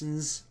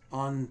persons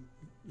on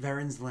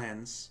Varen's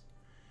lands,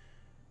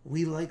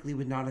 we likely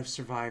would not have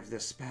survived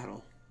this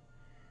battle.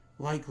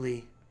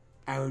 Likely,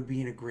 I would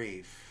be in a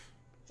grave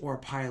or a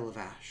pile of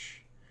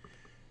ash.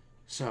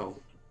 So,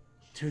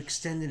 to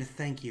extend a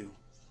thank you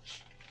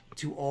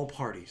to all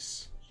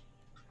parties,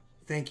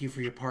 thank you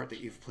for your part that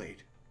you've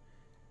played.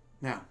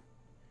 Now,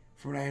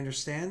 from what I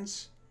understand,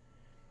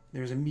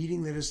 there's a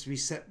meeting that is to be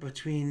set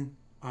between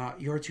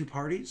your two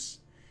parties.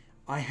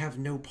 I have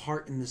no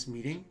part in this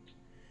meeting.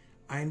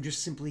 I am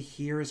just simply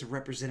here as a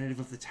representative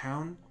of the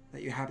town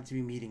that you happen to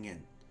be meeting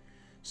in.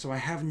 So I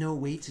have no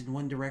weight in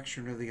one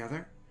direction or the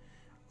other.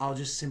 I'll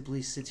just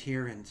simply sit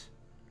here and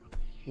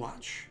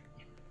watch.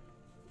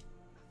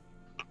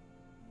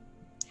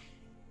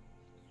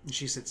 And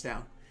she sits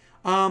down.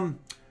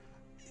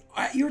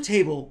 At your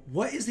table,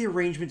 what is the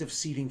arrangement of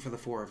seating for the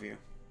four of you?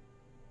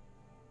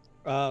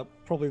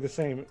 Probably the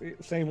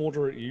same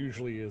order it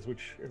usually is,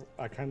 which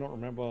I cannot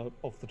remember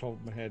off the top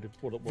of my head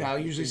what it was. Val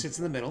usually sits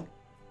in the middle.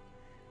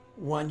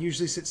 One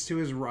usually sits to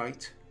his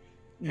right.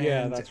 And,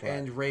 yeah, that's right.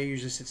 And Ray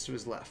usually sits to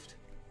his left.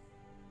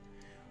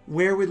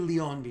 Where would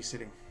Leon be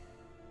sitting?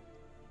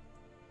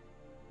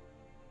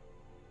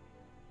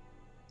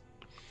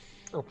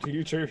 Up to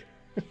you two.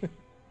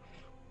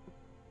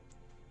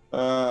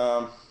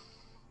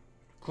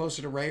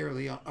 Closer to Ray or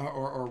Leon,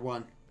 or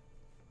one?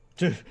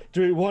 Do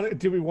we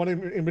want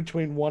him in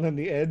between one and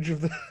the edge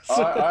of the?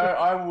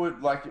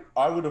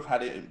 I would have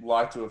had it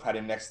liked to have had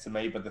him next to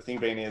me, but the thing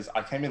being is,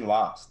 I came in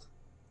last.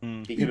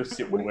 He could have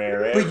sit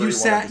wherever. But you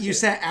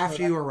sat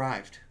after you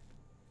arrived.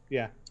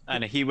 Yeah.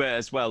 And he were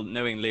as well,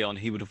 knowing Leon,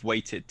 he would have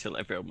waited till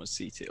everyone was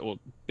seated or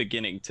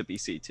beginning to be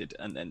seated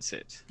and then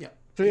sit. Yeah.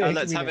 So yeah,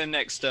 Let's have him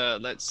next.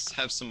 Let's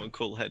have someone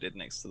cool-headed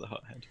next to the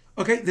hothead.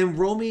 Okay, then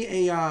roll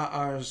me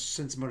a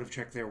sense motive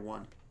check there.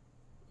 1.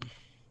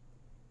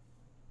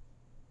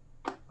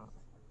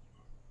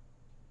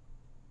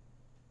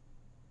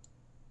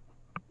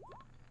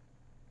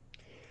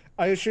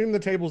 I assume the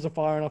tables are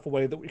far enough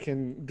away that we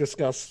can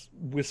discuss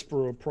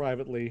Whisperer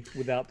privately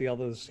without the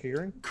others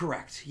hearing.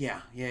 Correct. Yeah.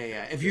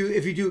 If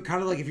you do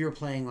kind of like if you were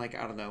playing like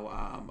I don't know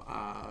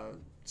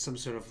some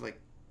sort of like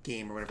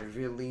game or whatever. If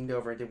you leaned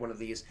over and did one of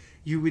these,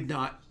 you would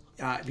not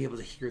be able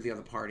to hear the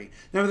other party.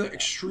 Now they're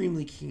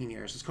extremely keen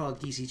ears. It's called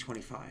DC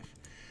 25,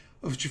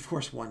 which of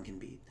course one can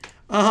beat.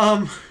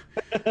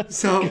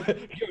 So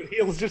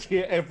he'll just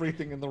hear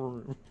everything in the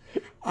room.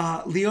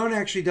 Leon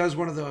actually does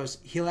one of those.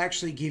 He'll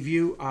actually give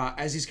you,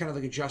 as he's kind of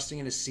like adjusting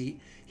in his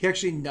seat, he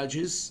actually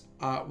nudges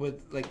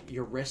with like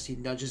your wrist. He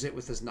nudges it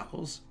with his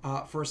knuckles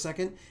for a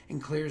second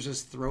and clears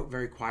his throat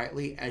very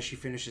quietly as she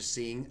finishes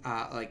saying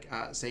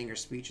her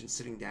speech and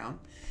sitting down.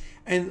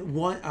 And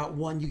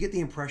one, you get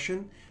the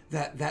impression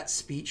that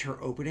speech,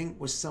 her opening,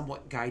 was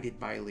somewhat guided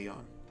by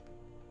Leon.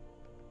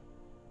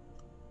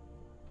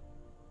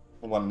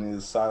 One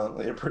is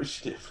silently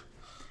appreciative.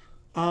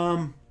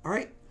 All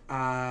right.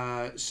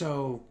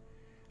 So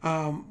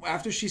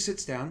after she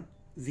sits down,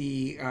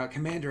 the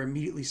commander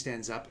immediately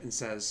stands up and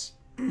says,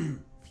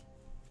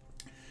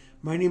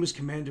 "My name is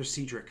Commander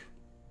Cedric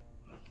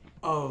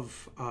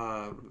of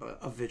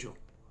Vigil.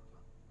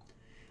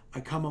 I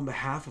come on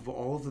behalf of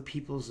all of the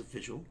peoples of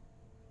Vigil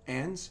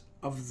and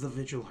of the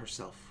Vigil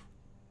herself.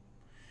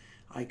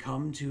 I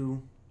come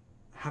to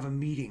have a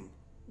meeting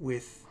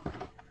with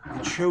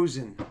the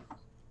Chosen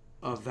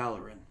of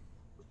Valoran.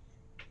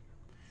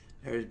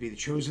 There would be the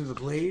Chosen of the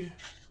Blade,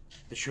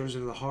 the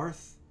Chosen of the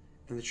Hearth,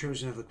 and the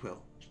Chosen of the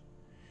Quill.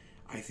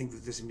 I think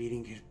that this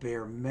meeting could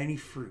bear many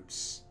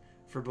fruits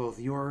for both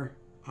your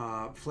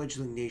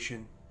fledgling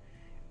nation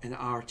and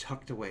our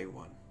tucked away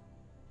one.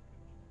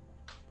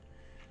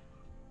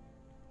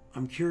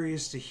 I'm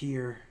curious to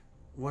hear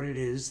what it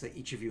is that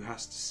each of you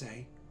has to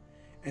say,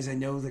 as I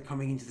know that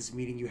coming into this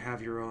meeting you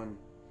have your own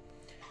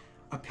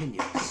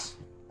opinions.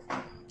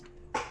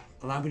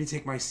 Allow me to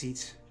take my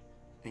seat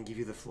and give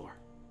you the floor."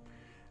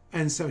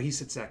 And so he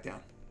sits back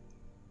down.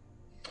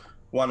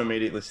 One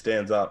immediately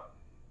stands up,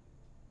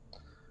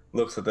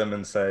 looks at them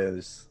and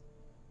says,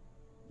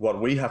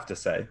 "What we have to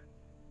say,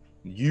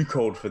 you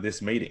called for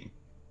this meeting.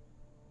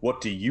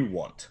 What do you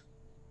want?"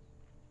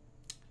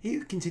 He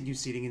continues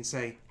seating and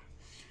say,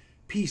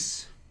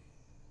 "Peace,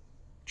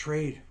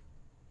 trade.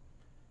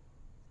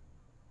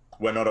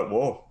 We're not at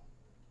war.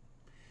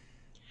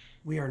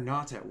 We are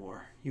not at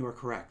war. You are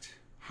correct.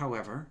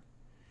 However,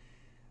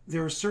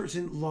 there are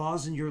certain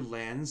laws in your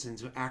lands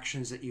and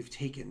actions that you've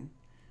taken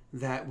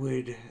that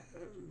would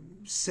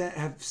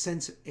have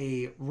sent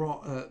a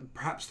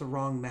perhaps the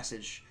wrong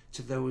message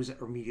to those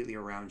that are immediately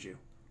around you.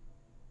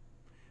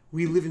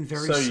 We live in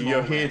very small So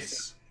you're here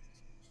lands. to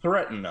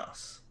threaten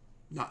us?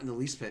 Not in the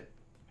least bit.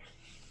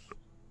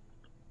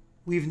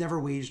 We've never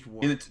waged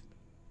war.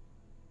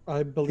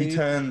 I believe He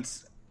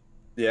turns...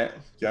 Yeah.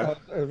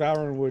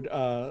 Varen would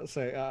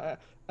say,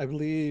 I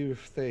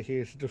believe they're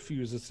here to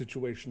defuse the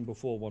situation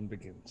before one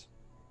begins.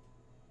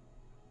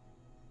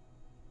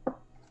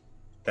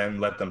 Then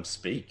let them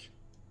speak.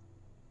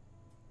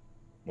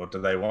 What do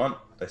they want?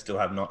 They still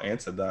have not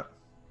answered that.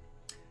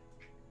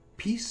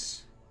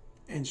 Peace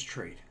ends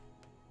trade.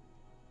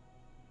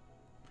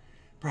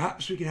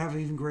 Perhaps we could have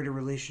an even greater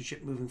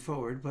relationship moving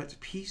forward, but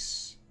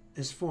peace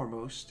is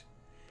foremost,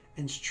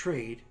 and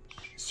trade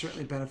is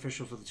certainly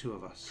beneficial for the two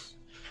of us.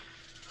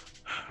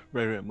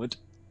 Rayrim would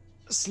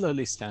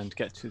slowly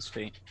get to his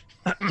feet.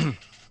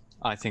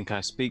 I think I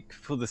speak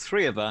for the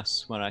three of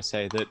us when I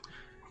say that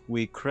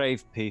we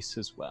crave peace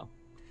as well.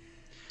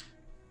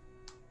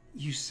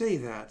 You say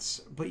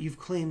that, but you've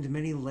claimed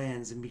many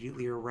lands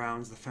immediately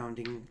around the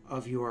founding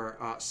of your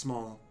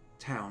small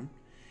town,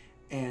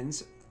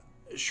 and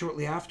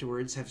shortly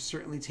afterwards have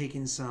certainly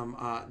taken some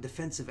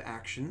defensive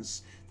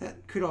actions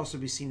that could also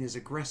be seen as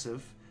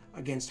aggressive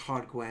against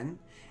Hodgwen,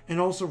 and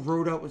also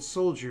rode out with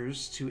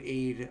soldiers to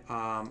aid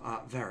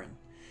Varen.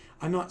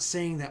 I'm not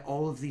saying that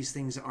all of these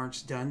things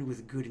aren't done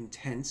with good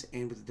intent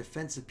and with the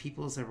defense of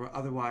peoples that would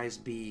otherwise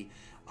be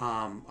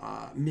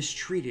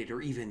mistreated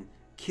or even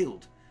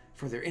killed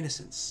for their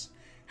innocence.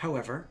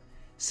 However,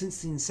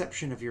 since the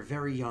inception of your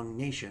very young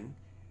nation,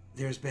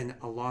 there's been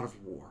a lot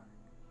of war.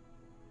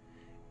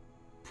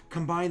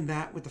 Combine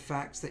that with the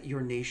fact that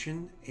your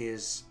nation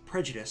is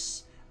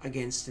prejudiced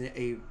against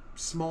a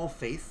small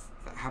faith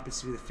that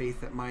happens to be the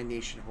faith that my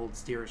nation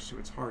holds dearest to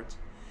its heart,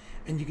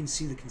 and you can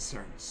see the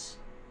concerns.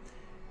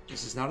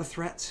 This is not a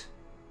threat.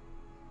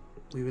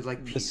 We would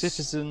like peace. The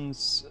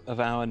citizens of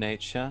our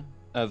nation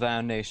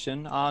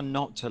are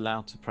not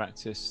allowed to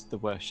practice the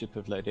worship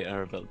of Lady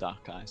Erebel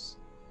Darkeyes.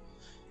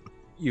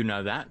 You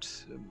know that.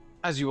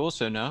 As you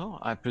also know,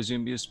 I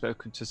presume you've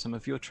spoken to some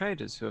of your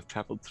traders who have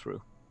traveled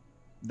through.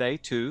 They,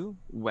 too,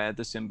 wear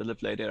the symbol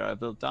of Lady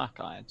Erebel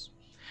Darkeyes.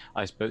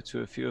 I spoke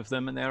to a few of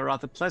them, and they are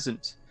rather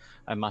pleasant.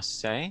 I must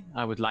say,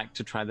 I would like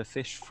to try the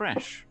fish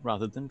fresh,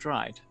 rather than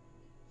dried.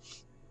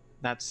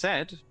 That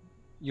said,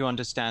 you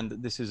understand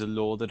that this is a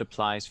law that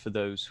applies for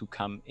those who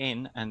come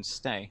in and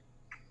stay.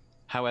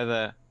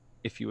 However,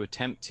 if you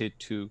attempted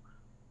to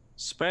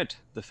spread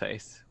the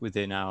faith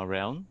within our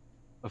realm,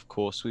 of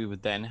course we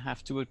would then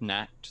have to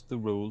enact the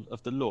rule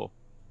of the law.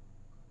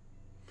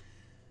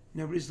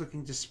 Nobody's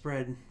looking to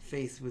spread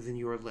faith within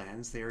your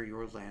lands. They are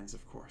your lands,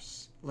 of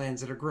course. Lands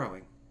that are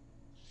growing,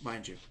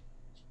 mind you.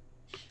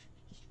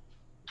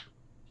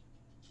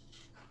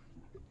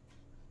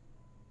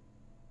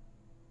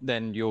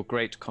 Then your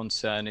great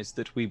concern is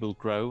that we will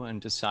grow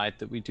and decide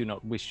that we do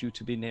not wish you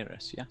to be near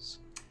us, yes?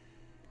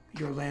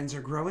 Your lands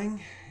are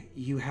growing.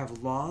 You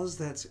have laws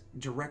that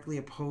directly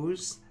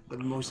oppose the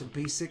most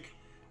basic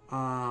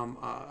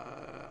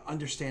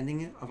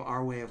understanding of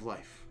our way of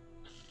life.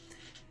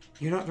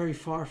 You're not very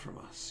far from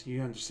us.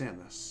 You understand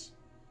this.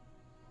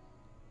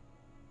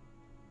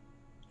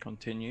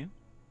 Continue.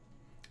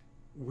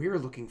 We're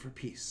looking for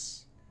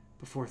peace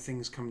before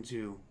things come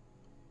to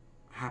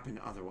happen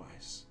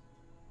otherwise.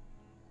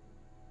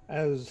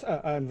 As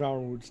and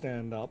Varen would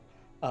stand up,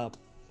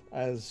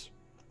 as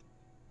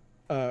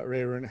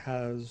Rayrin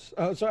has,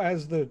 so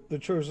as the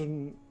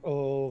chosen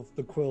of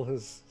the Quill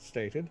has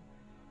stated,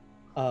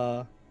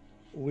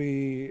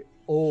 we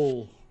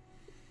all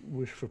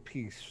wish for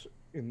peace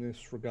in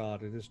this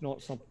regard. It is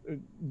not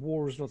something.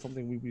 War is not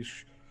something we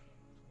wish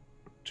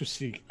to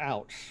seek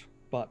out,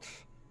 but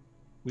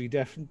we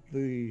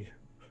definitely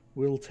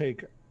will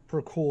take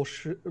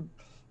precaution.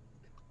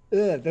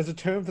 There's a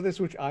term for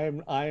this which I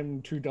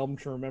am too dumb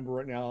to remember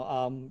right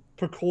now.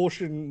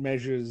 Precaution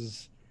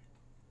measures.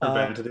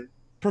 Preventative.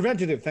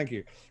 Preventative. Thank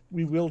you.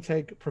 We will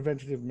take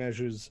preventative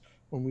measures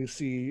when we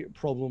see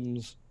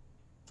problems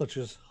such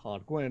as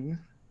Hardgwen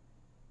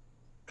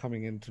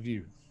coming into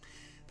view.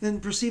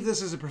 Then perceive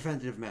this as a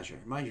preventative measure.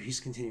 Mind you,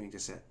 he's continuing to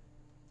sit.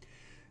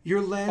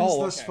 Your lands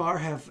thus far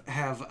have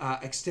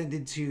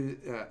extended to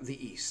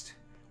the east.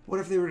 What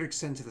if they were to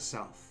extend to the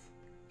south?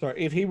 Sorry,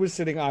 if he was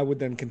sitting, I would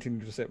then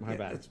continue to sit. My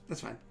bad.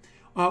 That's fine.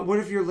 What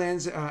if your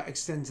lands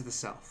extend to the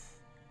south?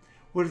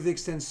 What if they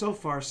extend so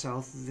far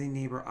south that they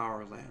neighbor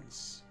our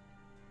lands?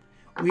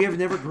 We have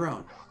never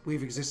grown.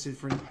 We've existed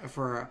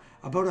for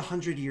about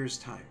 100 years'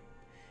 time.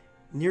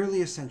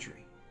 Nearly a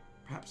century.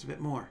 Perhaps a bit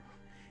more.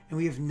 And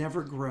we have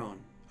never grown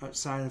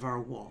outside of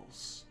our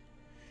walls.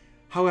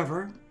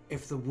 However,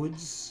 if the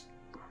woods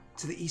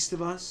to the east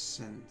of us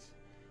and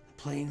the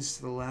plains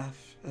to the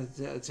left,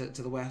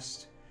 to the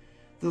west,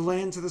 the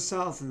land to the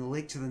south and the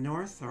lake to the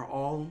north are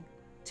all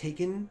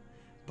taken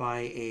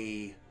by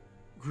a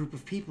group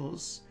of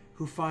peoples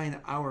who find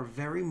our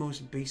very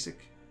most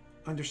basic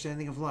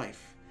understanding of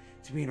life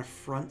to be an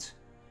affront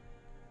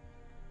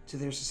to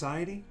their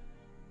society,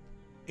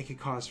 it could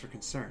cause for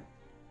concern.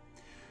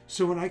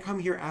 So when I come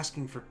here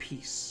asking for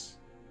peace,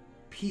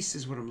 peace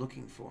is what I'm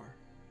looking for.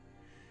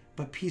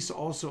 But peace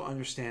also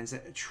understands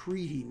that a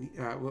treaty,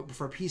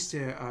 for peace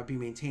to be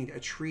maintained, a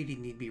treaty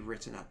need be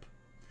written up.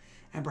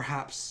 And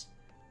perhaps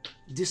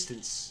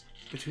distance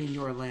between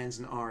your lands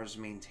and ours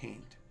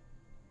maintained.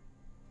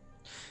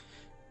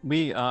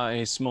 We are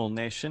a small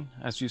nation,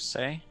 as you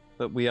say,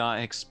 but we are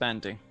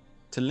expanding.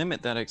 To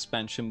limit that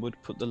expansion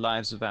would put the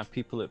lives of our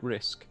people at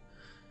risk.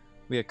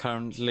 We are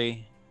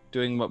currently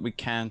doing what we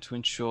can to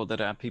ensure that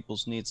our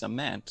people's needs are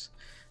met.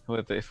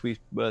 However, if we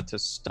were to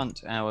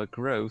stunt our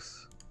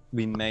growth,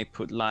 we may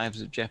put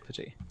lives at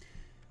jeopardy.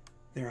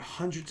 There are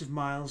hundreds of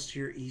miles to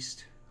your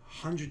east,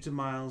 hundreds of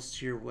miles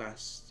to your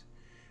west,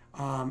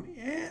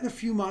 and a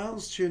few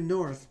miles to your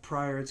north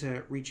prior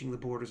to reaching the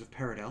borders of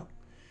Paradel.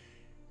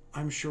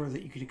 I'm sure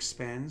that you could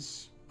expand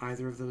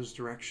either of those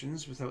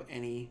directions without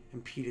any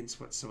impedance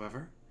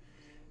whatsoever.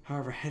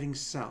 However, heading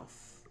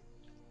south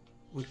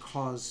would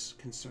cause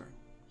concern.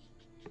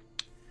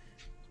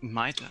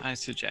 Might I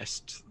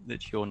suggest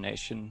that your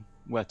nation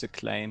were to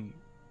claim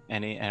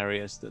any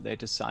areas that they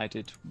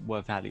decided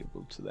were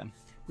valuable to them?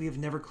 We have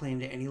never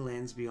claimed any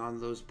lands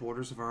beyond those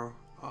borders of our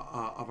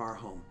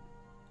home.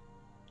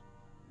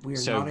 We are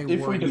So, not a If we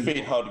warring defeat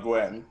people.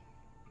 Hodgwen,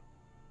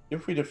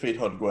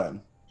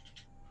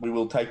 we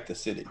will take the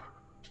city.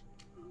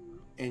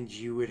 And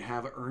you would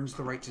have earned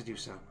the right to do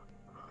so.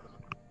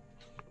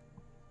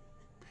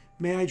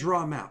 May I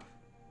draw a map?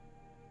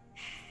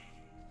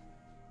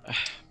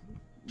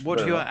 What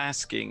Very you well. are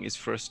asking is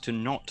for us to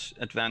not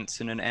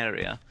advance in an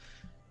area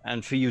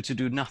and for you to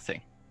do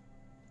nothing.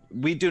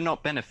 We do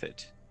not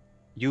benefit.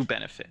 You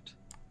benefit.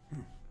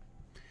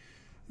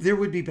 There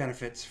would be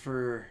benefits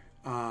for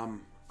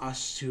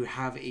us to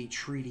have a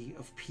treaty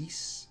of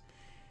peace.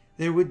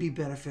 There would be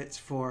benefits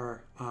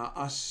for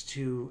us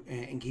to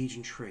engage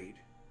in trade.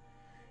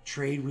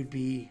 Trade would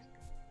be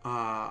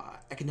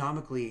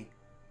economically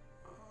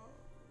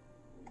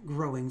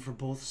growing for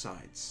both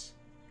sides.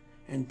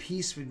 And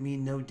peace would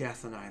mean no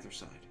death on either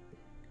side.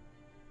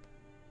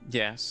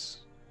 Yes.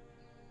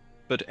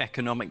 But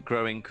economic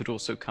growing could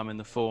also come in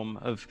the form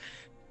of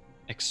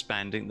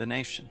expanding the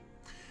nation.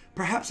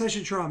 Perhaps I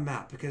should draw a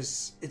map,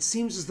 because it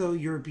seems as though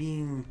you're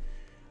being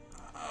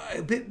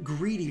a bit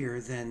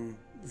greedier than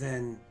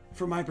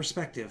from my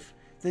perspective,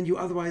 than you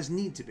otherwise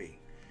need to be.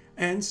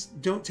 And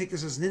don't take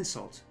this as an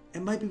insult.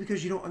 It might be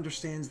because you don't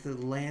understand the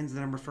land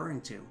that I'm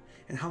referring to,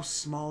 and how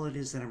small it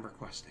is that I'm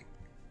requesting.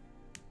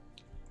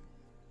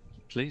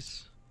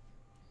 Please.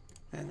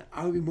 And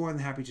I would be more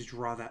than happy to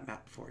draw that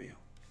map for you.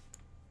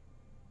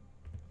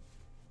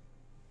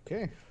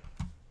 Okay.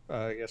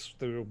 I guess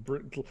they'll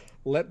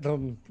let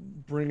them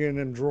bring in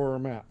and draw a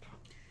map.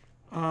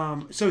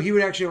 So he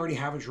would actually already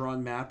have a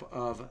drawn map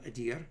of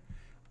Idir.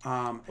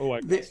 Oh, I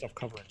got stuff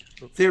covering.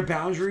 Their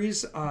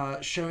boundaries,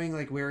 showing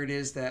like where it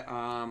is that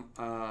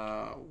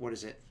what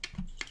is it?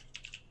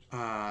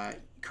 Not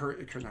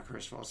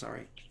Cursefall,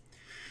 sorry.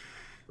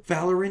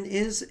 Valoran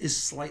is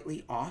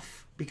slightly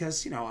off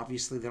because, you know,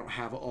 obviously they don't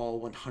have all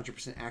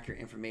 100% accurate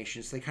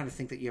information. So they kind of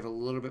think that you have a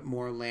little bit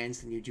more lands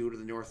than you do to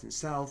the north and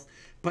south.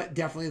 But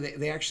definitely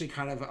they actually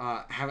kind of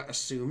have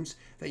assumed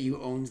that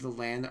you owned the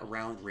land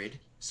around Rid,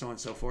 so on and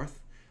so forth.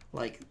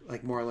 Like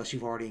more or less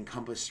you've already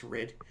encompassed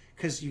Rid,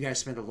 because you guys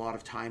spend a lot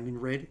of time in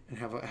Rid and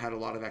have had a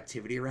lot of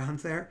activity around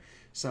there.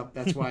 So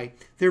that's why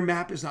their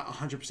map is not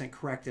 100%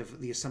 correct of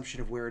the assumption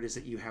of where it is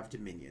that you have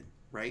dominion,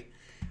 right?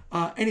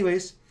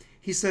 Anyways,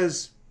 he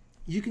says,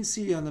 you can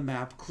see on the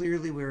map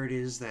clearly where it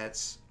is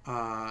that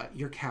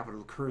your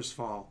capital,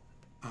 Cursefall,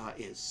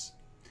 is.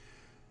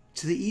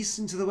 To the east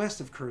and to the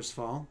west of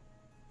Cursefall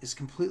is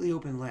completely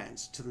open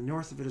lands, to the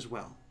north of it as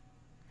well.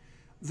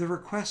 The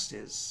request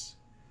is,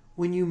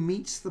 when you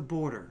meet the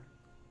border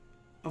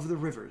of the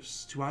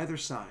rivers to either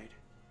side,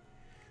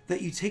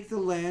 that you take the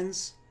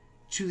lands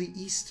to the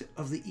east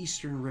of the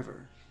eastern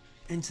river,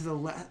 and to the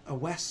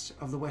west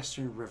of the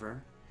western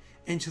river,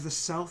 and to the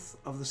south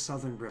of the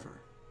southern river.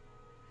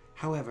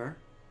 However,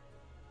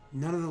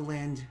 none of the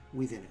land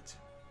within it.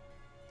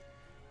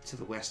 To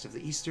the west of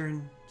the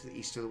eastern, to the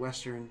east of the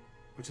western,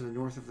 or to the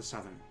north of the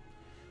southern.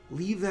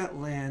 Leave that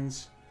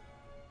land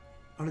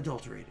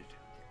unadulterated.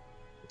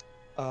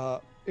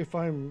 If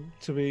I'm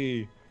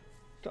to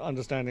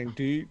understanding,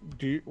 do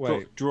you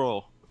wait?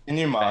 Draw. Can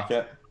you mark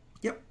it?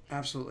 Yep,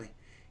 absolutely.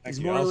 He's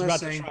Thank you. more I or was less about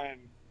to saying. try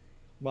and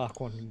mark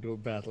one and do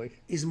it badly.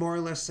 He's more or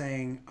less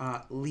saying,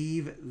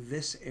 leave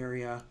this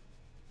area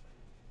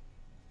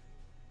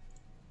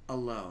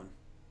alone.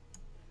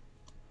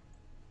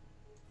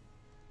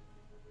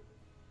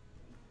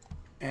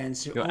 And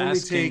so You're only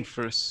asking take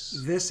for us.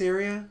 this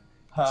area,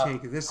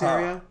 take this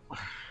area,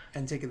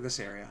 and take this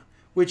area.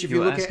 Which, if you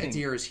You're look asking- at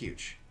Idir, is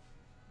huge.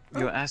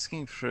 You're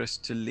asking for us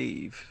to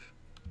leave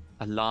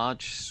a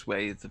large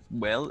swathe of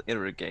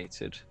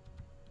well-irrigated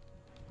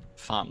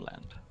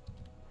farmland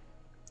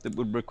that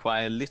would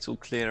require little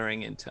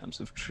clearing in terms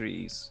of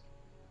trees.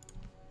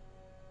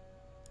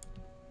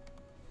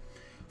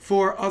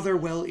 For other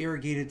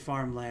well-irrigated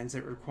farmlands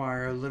that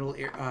require little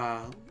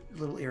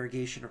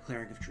irrigation or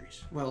clearing of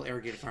trees.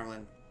 Well-irrigated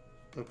farmland,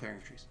 little clearing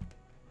of trees.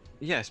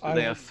 Yes, but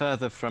they are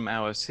further from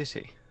our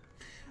city.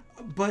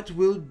 But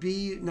will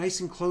be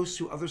nice and close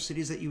to other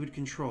cities that you would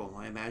control.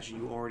 I imagine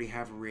you already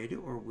have Rid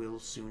or will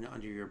soon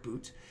under your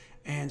boot.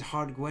 And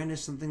Hodgwen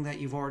is something that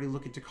you've already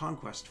looked into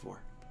conquest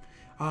for.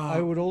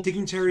 I would also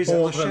dignitaries at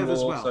Forven Leshev will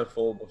as well. also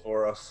fall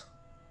before us.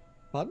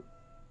 Pardon?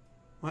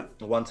 What?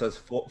 The one says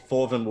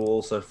Forven will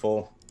also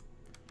fall.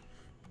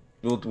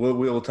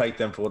 We'll take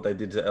them for what they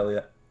did to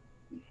Elliot.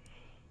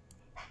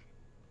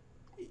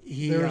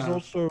 He There's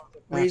also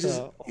the raises.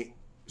 matter of-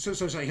 So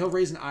sorry. He'll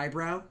raise an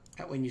eyebrow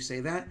at when you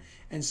say that,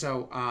 and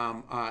so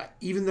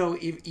even though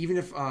even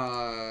if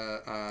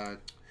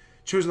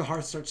Chosen of the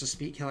Hearth starts to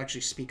speak, he'll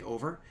actually speak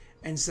over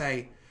and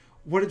say,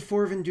 "What did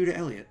Forvin do to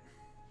Elliot?"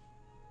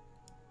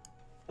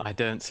 I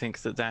don't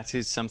think that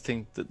is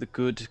something that the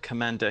good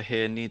commander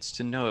here needs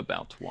to know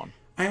about, one.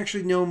 I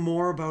actually know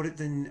more about it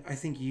than I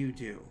think you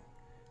do.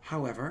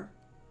 However,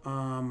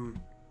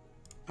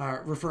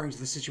 referring to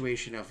the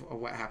situation of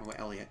what happened with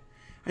Elliot,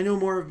 I know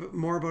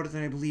more about it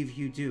than I believe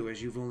you do,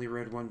 as you've only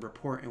read one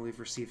report and we've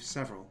received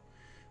several.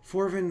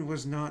 Forvin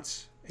was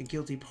not a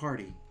guilty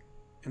party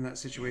in that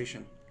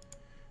situation.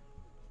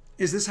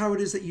 Is this how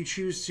it is that you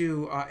choose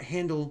to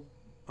handle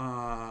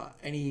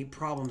any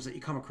problems that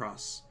you come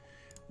across?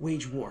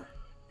 Wage war.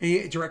 And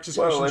he directs his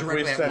question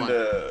directly at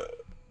one.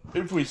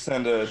 If we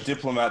send a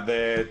diplomat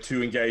there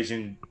to engage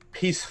in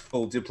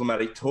peaceful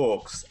diplomatic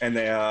talks and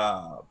they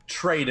are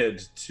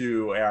traded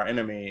to our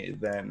enemy,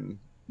 then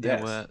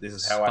yes, this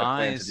is how I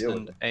plan to deal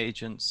with it. Spies and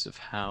agents of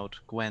Haud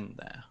Gwen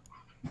there.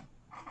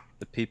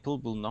 The people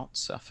will not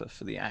suffer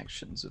for the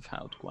actions of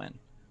Haud Gwen.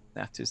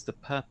 That is the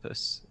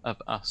purpose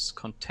of us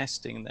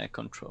contesting their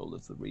control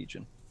of the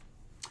region.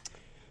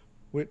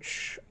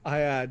 Which, I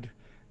add,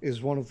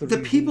 is one of the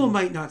reasons... people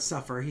might not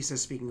suffer, he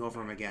says, speaking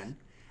over him again.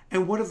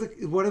 And what of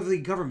the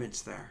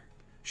governments there?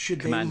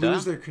 Should Commander, they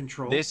lose their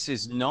control? This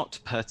is not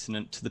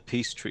pertinent to the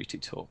peace treaty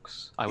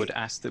talks. I would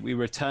ask that we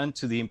return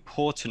to the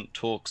important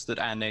talks that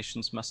our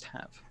nations must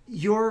have.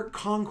 Your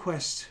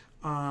conquest,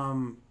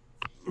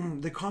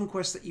 the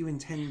conquest that you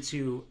intend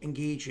to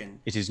engage in...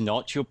 It is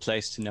not your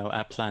place to know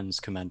our plans,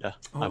 Commander.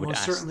 Oh, I would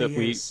ask that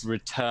we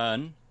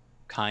return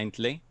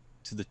kindly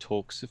to the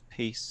talks of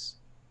peace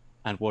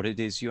and what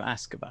it is you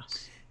ask of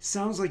us.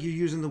 Sounds like you're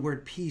using the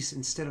word peace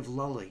instead of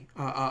lullaby.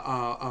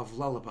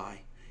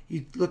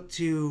 You look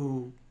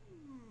to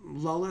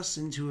lull us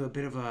into a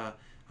bit of a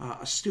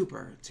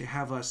stupor, to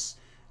have us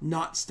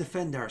not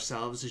defend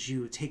ourselves as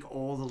you take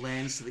all the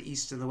lands to the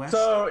east and the west.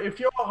 So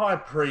if your high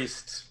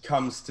priest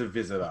comes to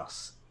visit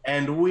us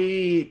and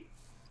we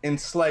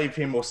enslave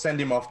him or send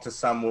him off to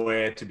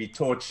somewhere to be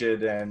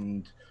tortured,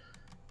 and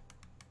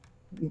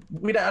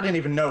I don't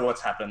even know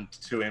what's happened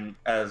to him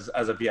as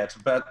of yet,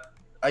 but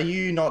are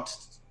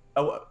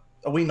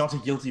we not a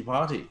guilty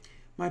party?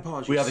 My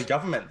apologies. We are the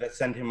government that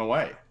sent him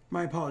away.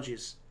 My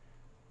apologies.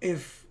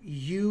 If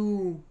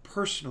you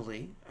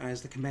personally,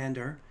 as the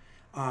commander,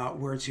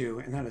 were to,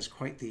 and that is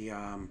quite the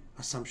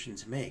assumption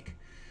to make,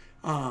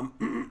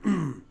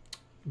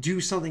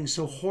 do something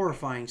so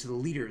horrifying to the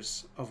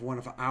leaders of one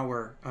of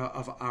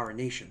our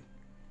nation.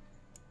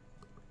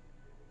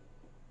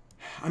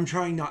 I'm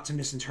trying not to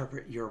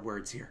misinterpret your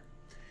words here.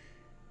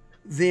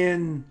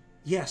 Then,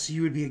 yes,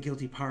 you would be a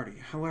guilty party.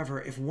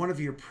 However, if one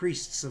of your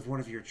priests of one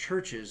of your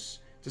churches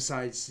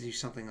decides to do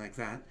something like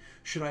that,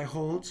 should I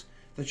hold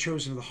the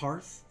Chosen of the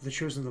Hearth, the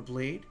Chosen of the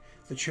Blade,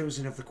 the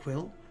Chosen of the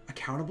Quill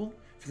accountable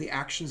for the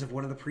actions of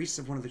one of the priests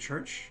of one of the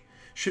church?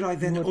 Should I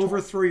then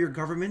overthrow your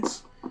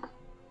government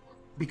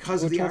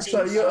because of the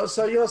actions?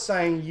 So you're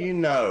saying you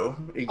know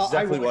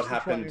exactly what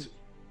happened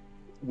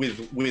with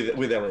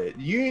Elliot.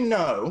 You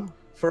know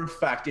for a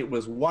fact it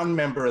was one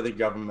member of the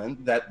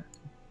government that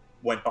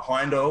went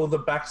behind all the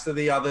backs of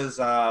the others.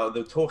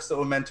 The talks that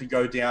were meant to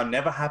go down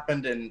never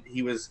happened, and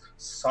he was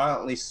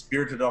silently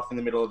spirited off in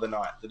the middle of the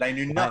night. They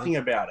knew nothing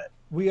about it.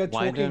 We are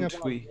talking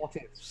about what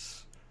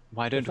ifs.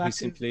 Why don't we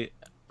simply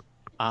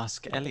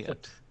ask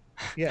Elliot?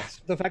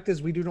 Yes, the fact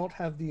is we do not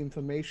have the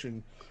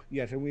information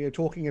yet, and we are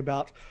talking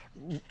about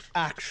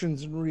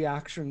actions and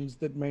reactions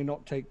that may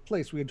not take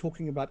place. We are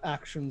talking about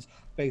actions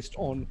based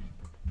on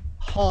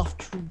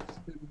half-truths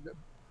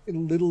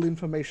and little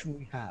information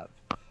we have.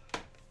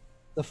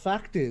 The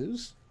fact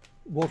is,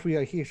 what we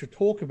are here to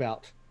talk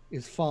about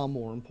is far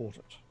more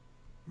important.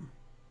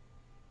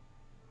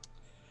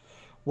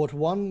 What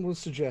one was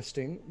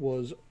suggesting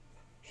was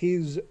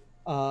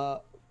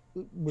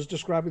was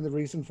describing the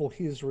reason for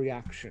his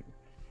reaction.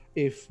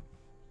 If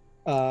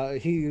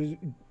he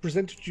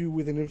presented you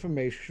with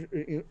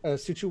a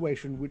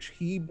situation which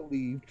he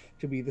believed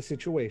to be the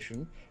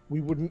situation, we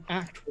wouldn't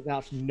act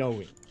without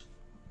knowing.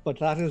 But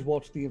that is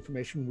what the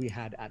information we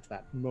had at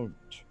that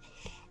moment.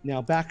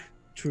 Now back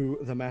to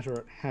the matter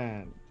at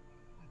hand.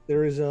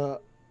 There is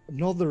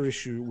another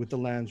issue with the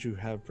lands you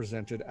have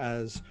presented,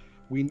 as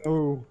we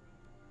know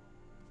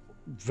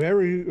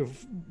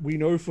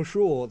for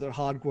sure that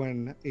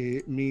Hardgwen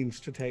means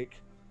to take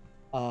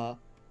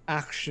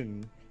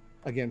action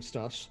against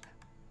us,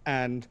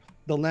 and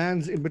the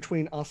lands in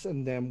between us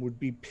and them would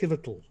be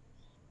pivotal,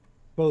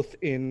 both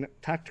in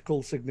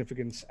tactical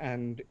significance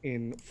and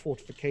in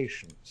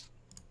fortifications.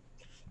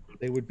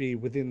 They would be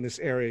within this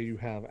area you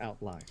have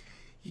outlined.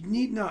 You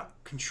need not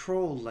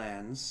control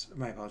lands.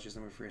 My apologies,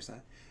 let me rephrase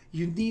that.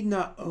 You need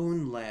not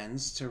own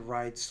lands to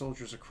ride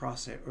soldiers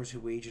across it or to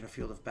wage in a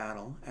field of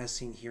battle, as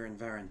seen here in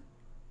Varen.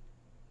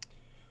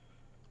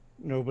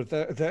 No, but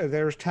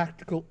there's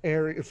tactical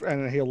areas,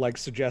 and he'll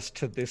suggest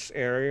to this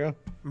area.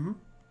 Mm-hmm.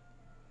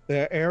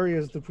 There are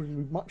areas that would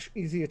be much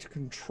easier to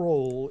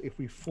control if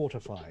we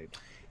fortified.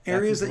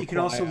 Areas that you can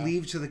also require-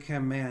 leave to the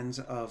commands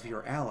of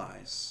your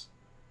allies.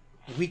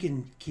 We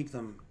can keep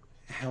them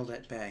held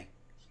at bay.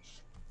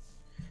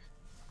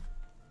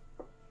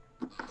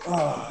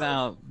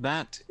 Now,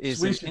 that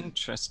is an Sweet.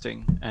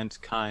 interesting and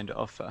kind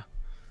offer.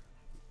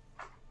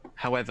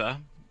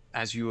 However,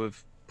 as you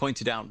have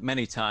pointed out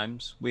many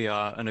times, we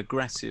are an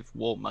aggressive,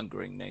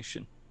 warmongering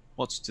nation.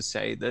 What's to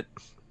say that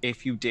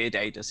if you did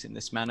aid us in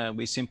this manner,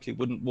 we simply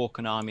wouldn't walk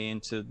an army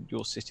into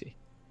your city?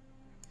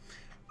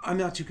 I'm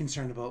not too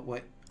concerned about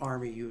what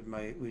army you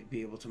would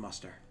be able to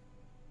muster.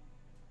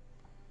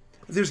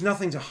 There's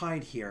nothing to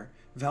hide here.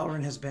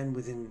 Valorant has been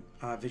within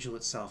Vigil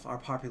itself. Our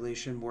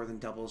population more than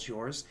doubles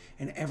yours,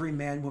 and every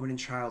man, woman, and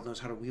child knows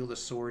how to wield a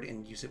sword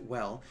and use it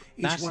well.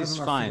 Each That one of is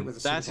them are fine. fitted with a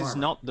suit That of is armor.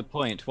 not the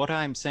point. What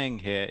I'm saying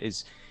here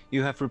is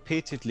you have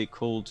repeatedly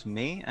called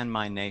me and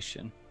my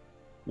nation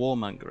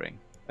warmongering,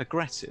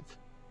 aggressive,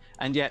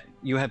 and yet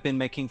you have been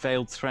making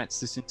veiled threats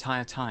this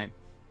entire time.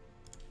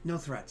 No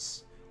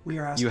threats. We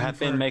are asking You have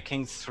for, been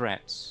making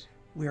threats.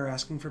 We are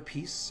asking for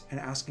peace and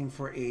asking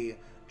for a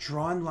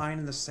drawn line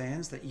in the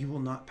sands that you will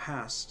not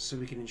pass so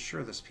we can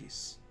ensure this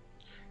peace.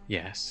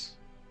 Yes.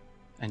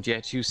 And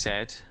yet you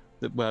said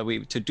that were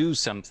we to do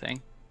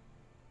something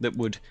that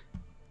would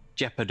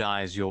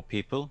jeopardize your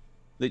people,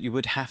 that you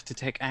would have to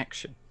take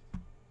action.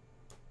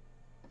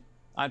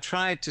 I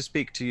tried to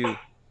speak to you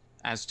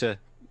as to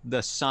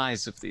the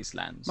size of these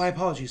lands. My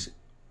apologies.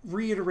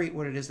 Reiterate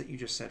what it is that you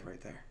just said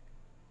right there.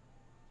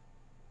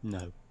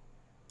 No.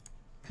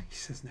 He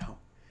says no.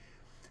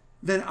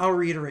 Then I'll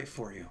reiterate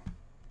for you.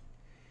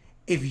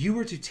 If you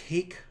were to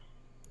take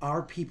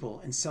our people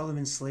and sell them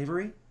in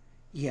slavery,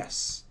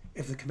 yes.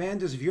 If the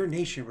commanders of your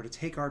nation were to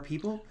take our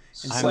people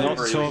and I'm sell not them in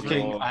Slavery is slavery,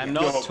 talking. your- I'm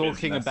your not talking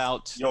business.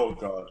 about Yo,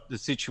 God. the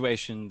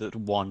situation that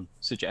one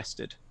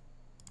suggested.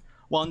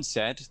 One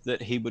said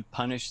that he would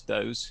punish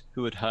those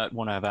who had hurt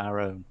one of our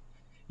own.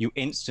 You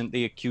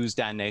instantly accused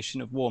our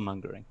nation of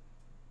warmongering.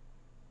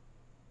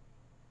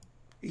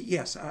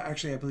 yes,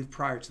 actually, I believe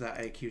prior to that,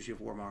 I accused you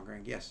of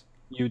warmongering. Yes.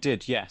 You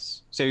did,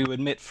 yes. So you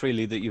admit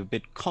freely that you've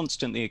been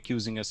constantly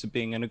accusing us of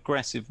being an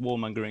aggressive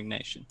warmongering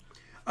nation.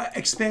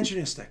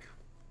 Expansionistic.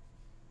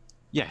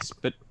 Yes,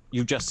 but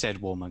you just said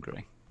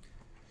warmongering.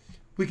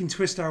 We can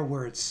twist our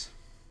words.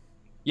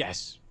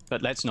 Yes,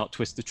 but let's not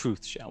twist the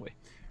truth, shall we?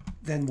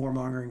 Then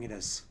warmongering it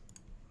is.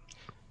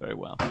 Very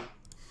well. As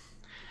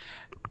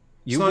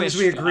You long as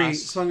wish we for agree,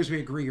 us- as long as we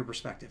agree your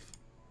perspective.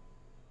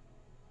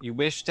 You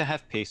wish to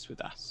have peace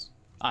with us.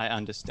 I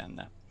understand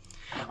that.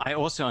 I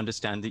also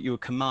understand that you're a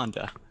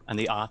commander, and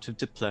the art of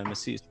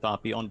diplomacy is far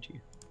beyond you.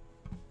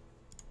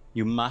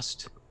 You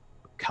must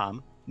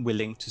come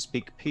willing to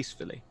speak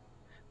peacefully.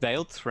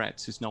 Veiled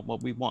threats is not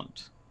what we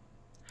want.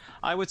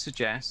 I would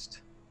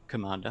suggest,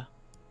 Commander,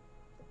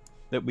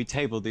 that we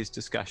table these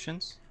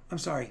discussions, I'm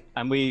sorry.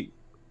 and we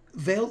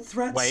Veiled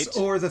threats wait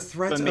or the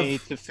for threats me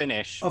of to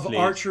finish, of please.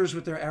 archers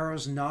with their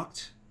arrows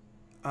knocked,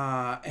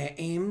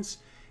 aimed,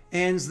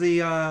 and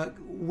the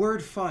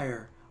word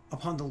fire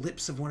upon the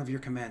lips of one of your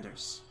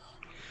commanders.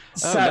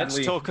 Oh,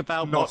 let's talk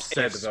about not what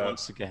said, ifs though.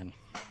 once again.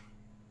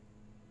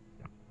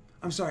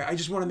 I'm sorry, I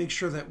just want to make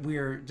sure that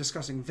we're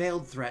discussing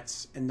veiled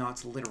threats and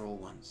not literal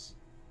ones.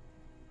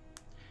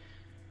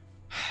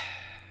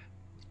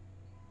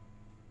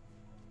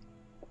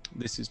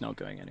 This is not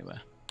going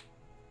anywhere.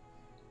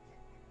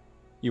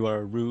 You are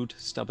a rude,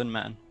 stubborn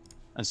man,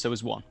 and so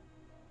is one.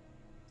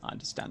 I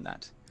understand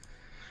that.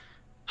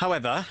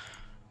 However,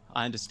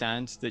 I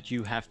understand that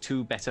you have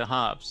two better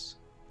halves.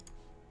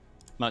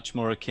 Much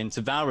more akin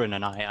to Valorant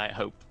and I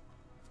hope.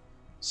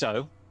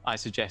 So, I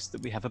suggest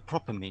that we have a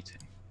proper meeting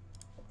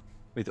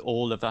with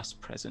all of us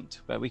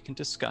present, where we can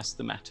discuss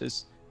the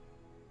matters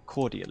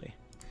cordially.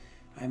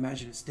 I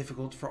imagine it's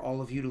difficult for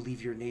all of you to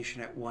leave your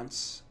nation at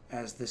once,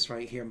 as this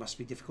right here must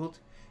be difficult,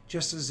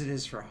 just as it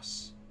is for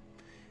us.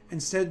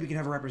 Instead, we can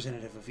have a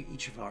representative of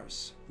each of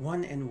ours.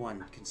 One and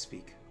one can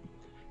speak.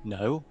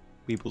 No,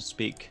 we will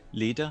speak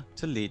leader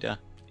to leader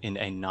in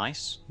a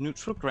nice,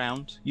 neutral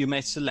ground. You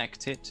may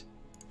select it,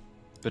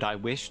 but I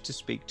wish to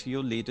speak to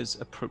your leaders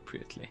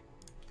appropriately.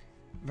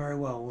 Very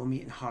well, we'll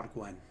meet in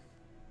Hargwen.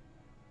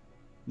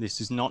 This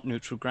is not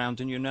neutral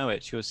ground, and you know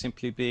it. You're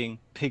simply being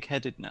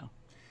pig-headed now.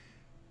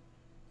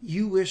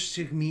 You wish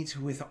to meet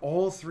with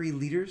all three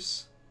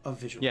leaders of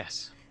Vigil.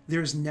 Yes.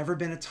 There's never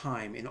been a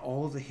time in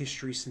all of the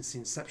history since the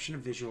inception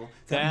of Vigil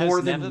There that has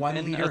more than never one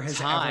been leader a has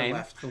ever time-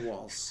 left the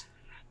walls.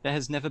 There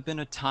has never been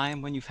a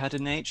time when you've had a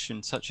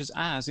nation such as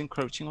ours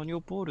encroaching on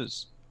your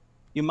borders.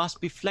 You must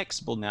be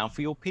flexible now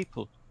for your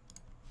people.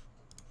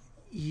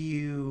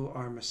 You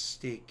are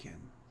mistaken.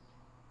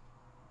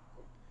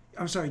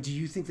 I'm sorry, do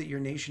you think that your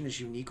nation is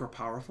unique or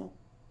powerful?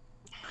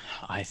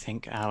 I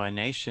think our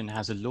nation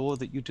has a law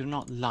that you do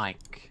not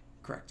like.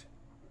 Correct.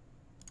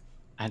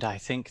 And I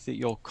think that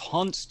your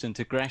constant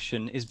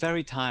aggression is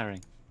very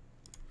tiring.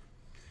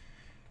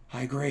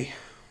 I agree.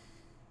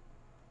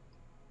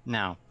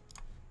 Now,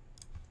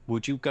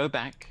 would you go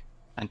back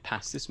and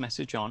pass this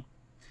message on?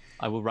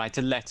 I will write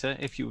a letter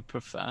if you would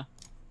prefer.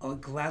 I'll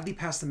gladly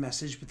pass the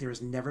message, but there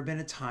has never been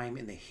a time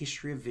in the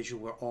history of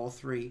Visual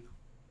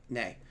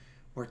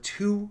where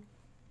two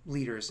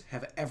leaders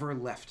have ever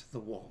left the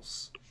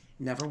walls.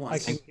 Never I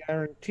once. can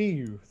guarantee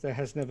you there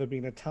has never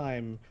been a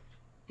time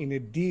in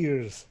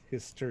Idir's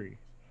history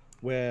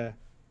where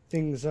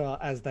things are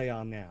as they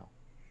are now.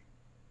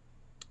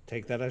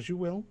 Take that as you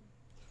will,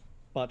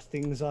 but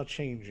things are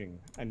changing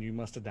and you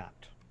must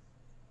adapt.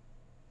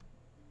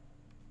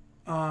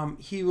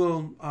 He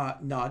will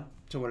nod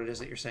to what it is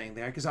that you're saying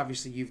there, because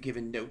obviously you've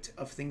given note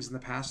of things in the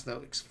past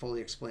without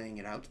fully explaining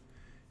it out,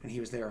 and he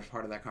was there as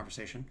part of that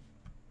conversation.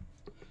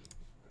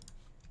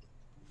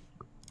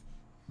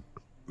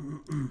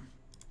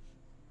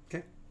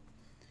 Okay.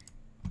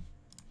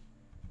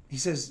 He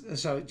says,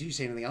 so do you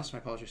say anything else? My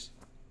apologies.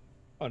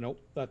 Oh, no,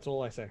 that's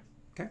all I say.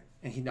 Okay.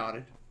 And he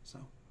nodded, so.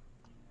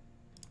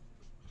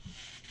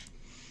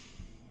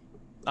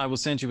 I will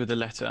send you with a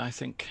letter, I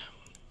think.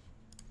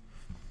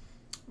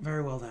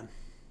 Very well then.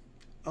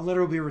 A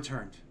letter will be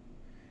returned.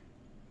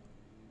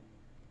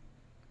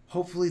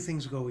 Hopefully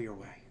things go your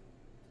way.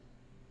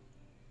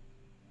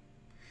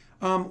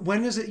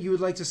 When is it you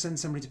would like to send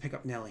somebody to pick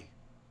up Nellie?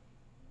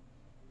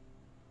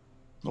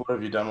 What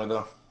have you done with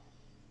her?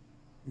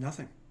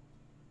 Nothing.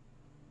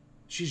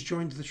 She's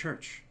joined the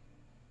church.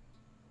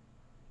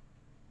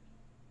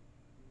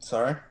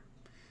 Sorry?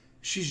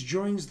 She's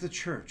joined the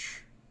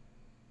church.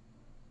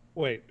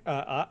 Wait,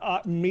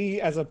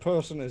 me as a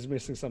person is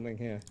missing something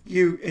here.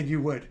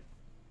 You would.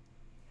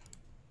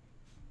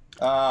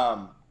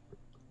 Rayron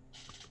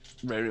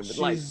would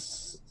like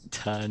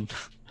turn.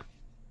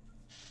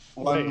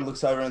 One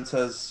looks over and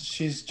says,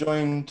 she's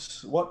joined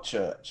what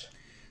church?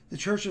 The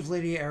Church of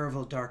Lady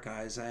Areville Dark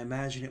Eyes. I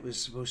imagine it was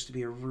supposed to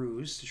be a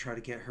ruse to try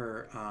to get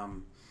her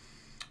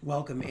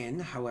welcome in.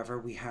 However,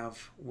 we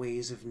have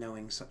ways of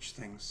knowing such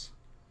things.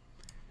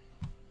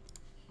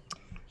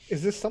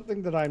 Is this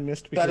something that I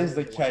missed? If that is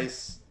the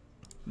case,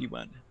 You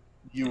won't.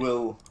 you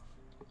will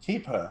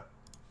keep her.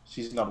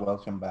 She's not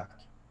welcome back.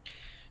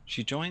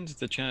 She joined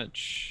the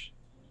church.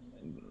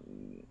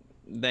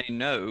 They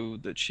know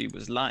that she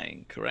was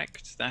lying,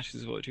 correct? That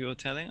is what you're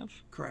telling of?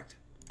 Correct.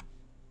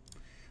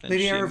 Then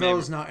Lady she Areville may-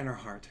 is not in her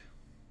heart.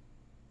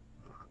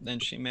 Then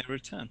she may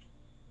return.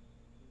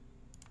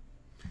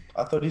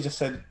 I thought he just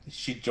said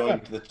she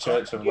joined the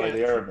church of Lady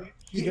Areville.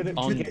 You get it?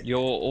 On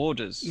your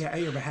orders. Yeah,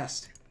 at your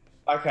behest.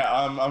 Okay,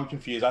 I'm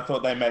confused. I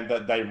thought they meant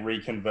that they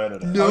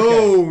reconverted her.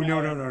 No.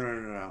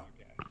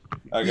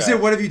 Okay. You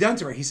said, what have you done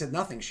to her? He said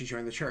nothing. She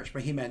joined the church.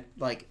 But he meant,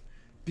 like,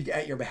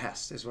 at your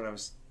behest is what I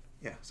was...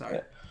 Yeah, sorry.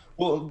 Yeah.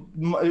 Well,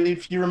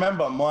 if you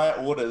remember, my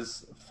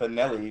orders for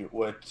Nellie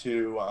were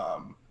to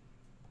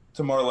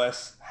more or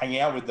less hang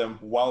out with them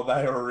while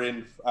they were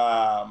in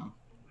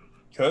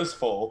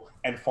Cursefall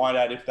and find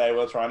out if they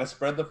were trying to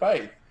spread the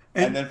faith.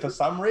 And then for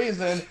some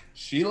reason,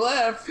 she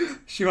left.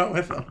 She went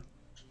with them.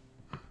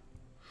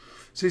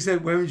 So he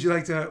said, when would you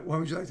like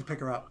to pick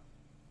her up?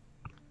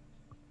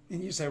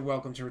 And you said,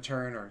 welcome to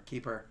return or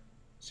keep her.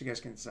 So you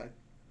guys can decide.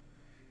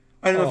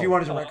 I don't know if you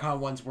wanted to retcon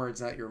one's words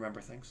that you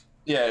remember things.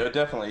 Yeah,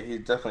 definitely.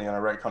 He's definitely going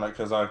to retcon it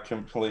because I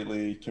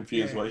completely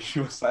confused what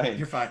you were saying.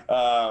 You're fine.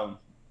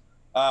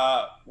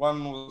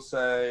 One will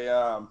say,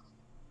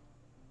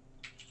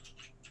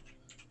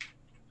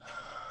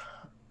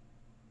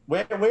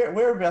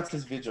 whereabouts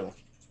is Vigil?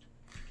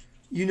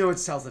 You know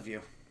it's south of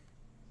you.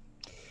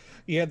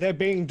 Yeah, they're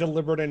being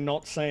deliberate in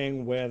not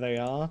saying where they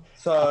are.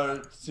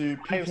 So to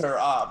pick her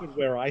up,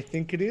 Where I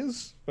think it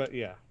is, but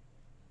yeah.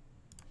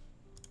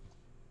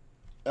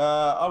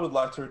 I would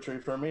like to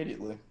retrieve her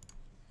immediately.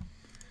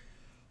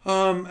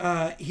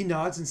 He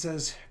nods and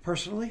says,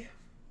 personally?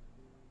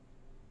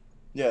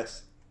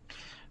 Yes.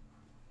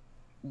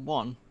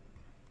 One.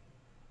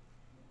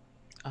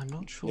 I'm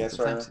not sure Yes,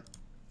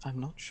 I'm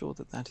not sure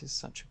that that is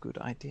such a good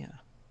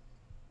idea.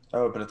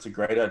 Oh, but it's a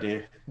great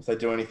idea. If they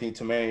do anything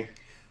to me.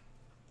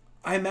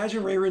 I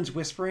imagine Rayron's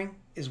whispering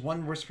is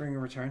one whispering in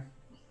return.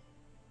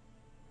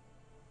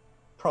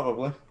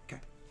 Probably.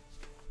 Okay.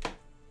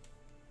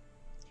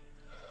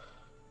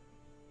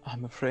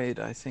 I'm afraid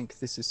I think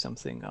this is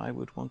something I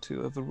would want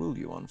to overrule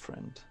you on,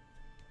 friend.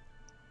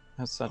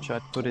 As such,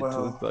 I'd put it to a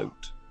Well-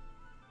 vote.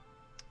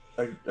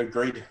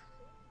 Agreed.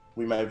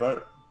 We may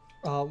vote.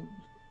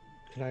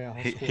 Can I ask?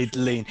 He'd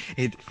lean.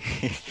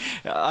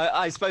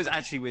 I suppose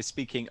actually we're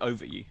speaking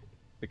over you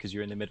because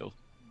you're in the middle.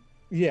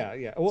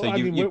 Yeah. Well, So I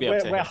mean, you'd be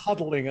able to we're hit.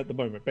 huddling at the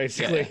moment,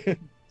 basically. Yeah.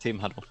 Team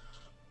huddle.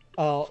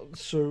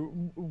 So,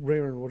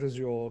 Rayron, what is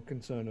your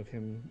concern of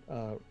him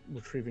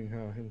retrieving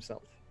her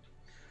himself?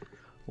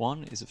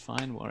 One is a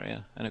fine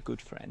warrior and a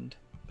good friend,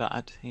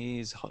 but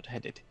he's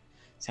hot-headed.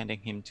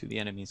 Sending him to the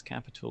enemy's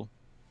capital,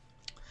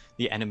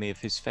 the enemy of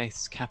his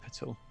faith's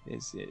capital,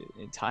 is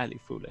entirely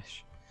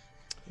foolish.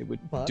 It would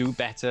do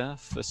better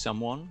for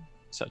someone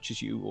such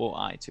as you or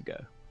I to go.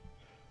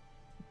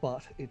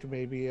 But it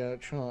may be a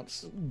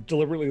chance,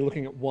 deliberately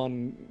looking at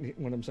one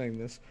when I'm saying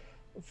this,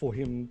 for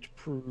him to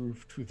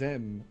prove to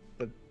them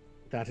that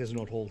that is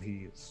not all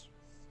he is.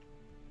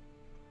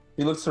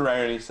 He looks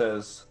around and he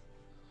says,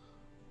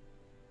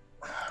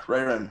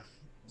 Rayron,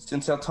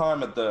 since our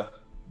time at the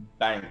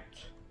bank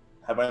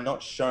have I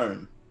not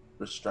shown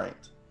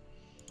restraint?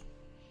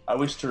 I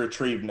wish to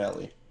retrieve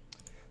Nelly.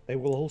 They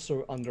will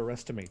also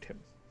underestimate him.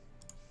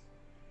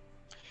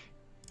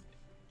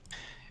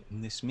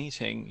 In this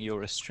meeting, your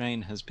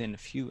restraint has been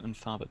few and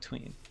far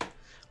between.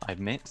 I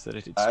admit that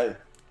it is Aye.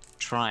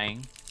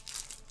 trying.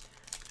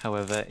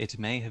 However, it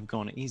may have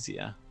gone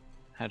easier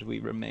had we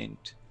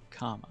remained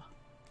calmer.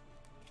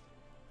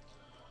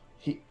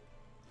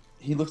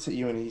 He looks at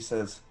you and he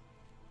says,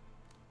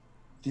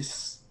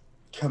 "This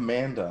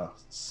commander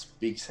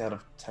speaks out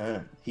of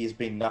turn. He has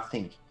been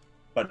nothing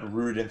but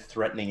rude and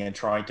threatening and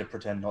trying to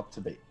pretend not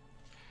to be."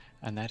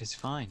 And that is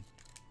fine.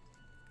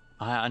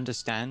 I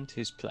understand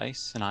his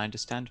place, and I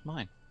understand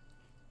mine.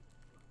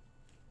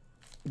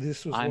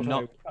 This was I'm what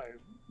not- I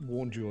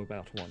warned you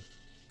about, one.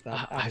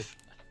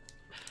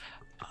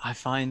 I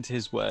find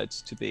his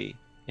words to be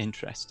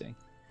interesting,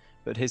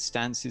 but his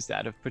stance is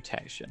that of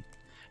protection.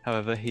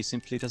 However, he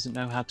simply doesn't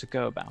know how to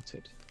go about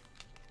it.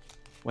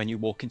 When you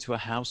walk into a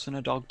house and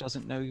a dog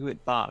doesn't know you,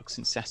 it barks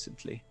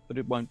incessantly, but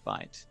it won't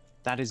bite.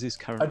 That is his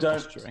current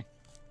posturing.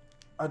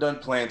 I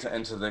don't plan to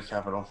enter the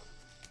capital.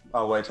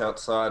 I'll wait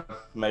outside,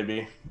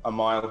 maybe a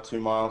mile, 2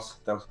 miles.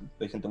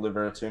 They can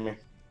deliver it to me.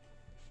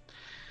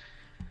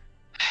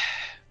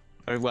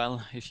 Very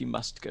well, if you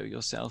must go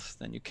yourself,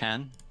 then you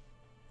can.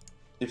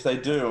 If they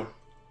do,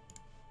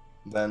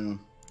 then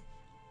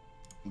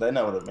they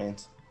know what it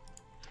means.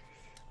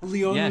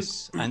 Leon,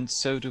 Yes, and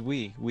so do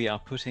we. We are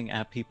putting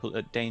our people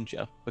at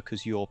danger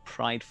because your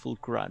prideful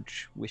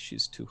grudge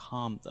wishes to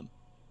harm them.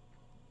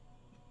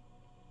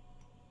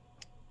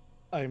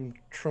 I'm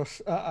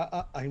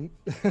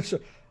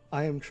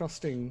I am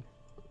trusting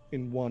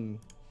in one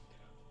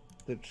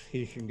that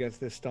he can get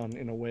this done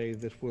in a way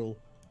that will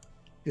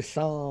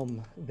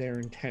disarm their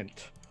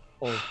intent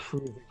of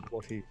proving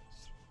what he is.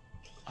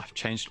 I've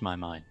changed my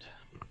mind.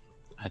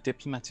 Our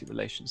diplomatic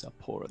relations are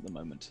poor at the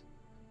moment.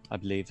 I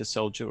believe a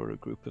soldier or a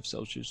group of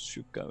soldiers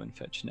should go and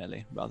fetch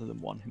Nelly rather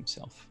than one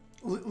himself.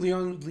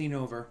 Leon would lean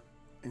over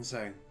and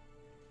say,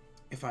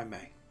 if I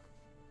may,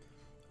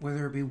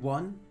 whether it be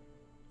one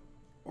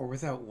or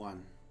without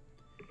one,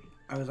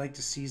 I would like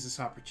to seize this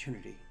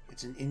opportunity.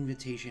 It's an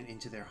invitation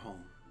into their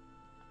home.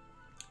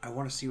 I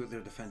want to see what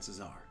their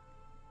defenses are.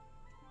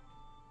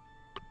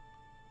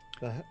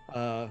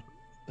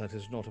 That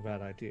is not a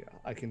bad idea.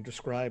 I can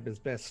describe as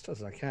best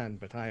as I can,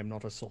 but I am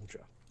not a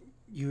soldier.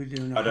 You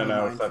do not I don't have a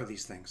know mind if that- for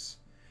these things.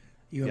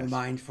 You have a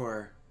mind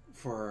for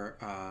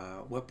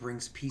what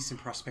brings peace and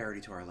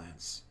prosperity to our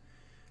lands.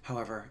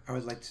 However, I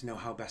would like to know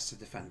how best to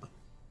defend them.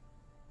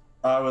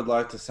 I would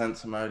like to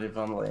sense a motive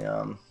on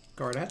Leon.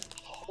 Go right ahead.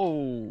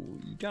 Oh,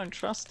 you don't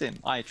trust him.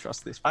 I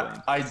trust this boy.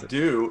 I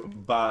do,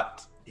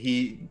 but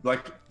he,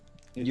 like...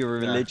 You're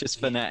a you know, religious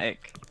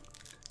fanatic.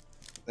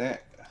 eh,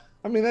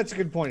 I mean, that's a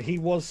good point. He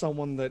was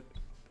someone that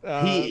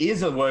he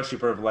is a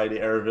worshipper of Lady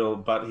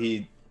Erebille, but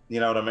he... You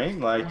know what I mean?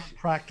 Like...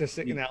 practiced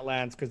it in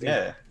Outlands because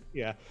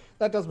Yeah.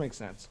 That does make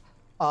sense.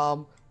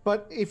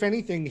 But if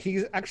anything,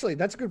 he's actually,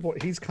 that's a good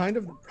point. He's kind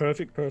of the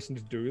perfect person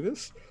to do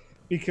this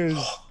because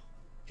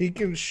he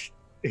can.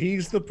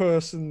 He's the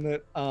person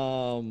that.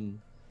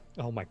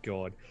 Oh my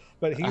god!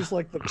 But he's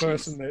like the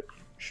person that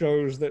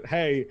shows that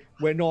hey,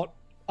 we're not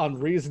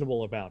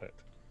unreasonable about it.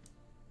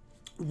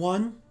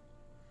 One,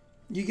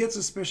 you get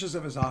suspicious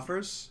of his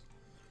offers,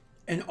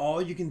 and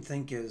all you can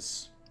think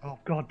is, Oh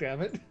god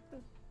damn it!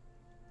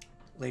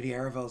 Lady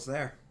Aravel's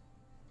there.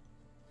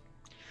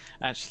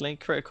 Actually,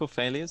 critical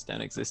failures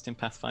don't exist in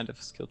Pathfinder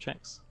for skill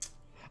checks.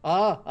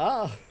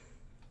 Ah!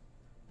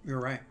 You're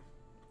right.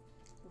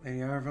 Lady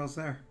Aravel's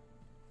there.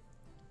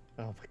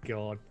 Oh my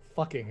god!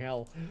 Fucking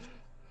hell!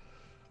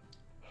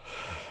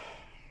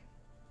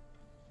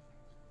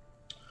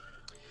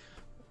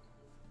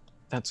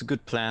 That's a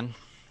good plan.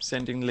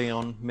 Sending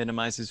Leon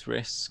minimizes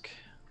risk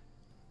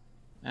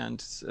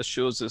and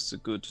assures us a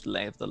good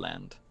lay of the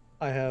land.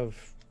 I have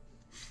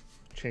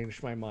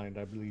changed my mind.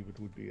 I believe it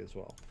would be as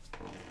well.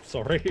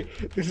 Sorry,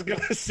 this is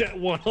gonna set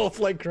one off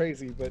like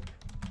crazy, but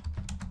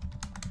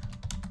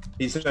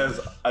He says,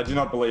 I do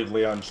not believe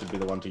Leon should be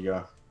the one to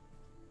go.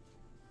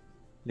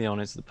 Leon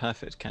is the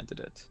perfect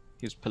candidate.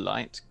 He was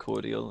polite,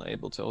 cordial,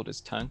 able to hold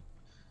his tongue.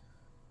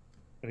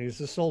 and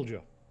he's a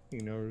soldier. He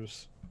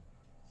knows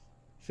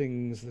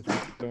things that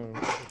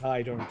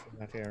I don't in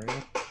that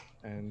area.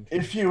 And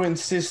If you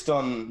insist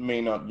on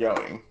me not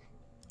going,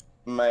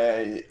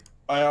 may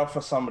I offer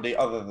somebody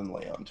other than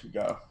Leon to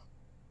go?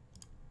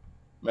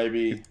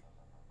 Maybe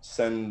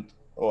send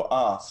or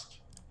ask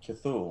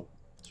Cthulhu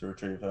to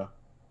retrieve her.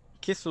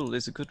 Kithul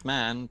is a good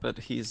man, but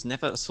he's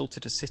never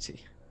assaulted a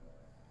city.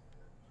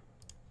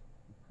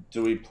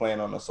 Do we plan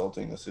on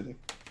assaulting the city?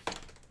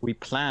 We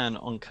plan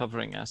on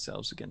covering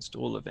ourselves against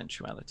all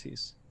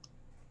eventualities.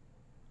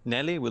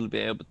 Nelly will be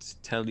able to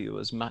tell you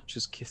as much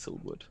as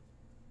Kithul would.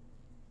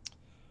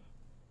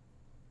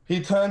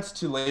 He turns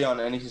to Leon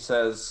and he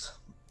says,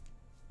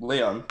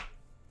 Leon,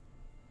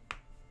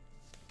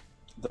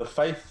 the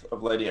faith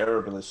of Lady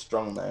Erebille is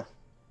strong there.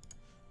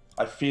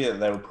 I fear that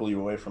they will pull you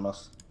away from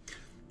us.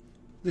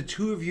 The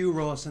two of you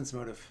roll a sense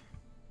motive.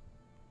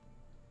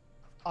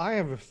 I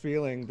have a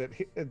feeling that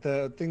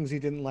the things he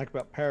didn't like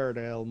about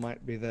Paradale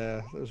might be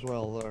there as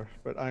well, though.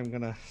 But I'm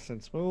gonna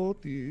sense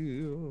motive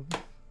you.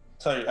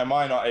 So, am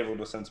I not able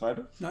to sense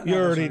motive? You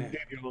already did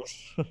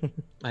yours.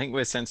 I think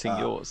we're sensing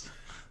yours.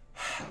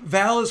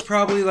 Val is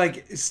probably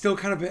like still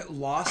kind of a bit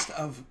lost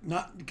of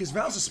not because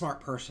Val's a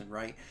smart person,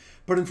 right?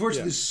 But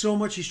unfortunately, there's so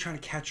much he's trying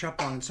to catch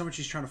up on, and so much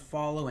he's trying to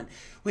follow. And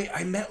wait,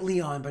 I met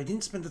Leon, but I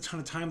didn't spend a ton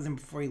of time with him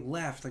before he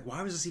left. Like,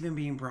 why was this even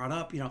being brought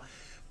up? You know.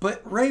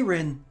 But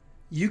Rayrin,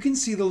 you can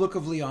see the look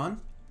of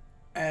Leon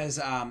as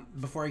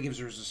before he gives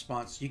her his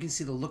response. You can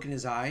see the look in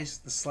his eyes,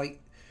 the slight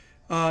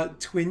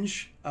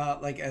twinge,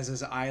 like as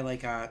his eye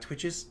like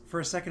twitches for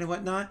a second and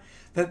whatnot.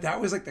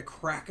 That was like the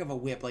crack of a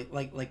whip,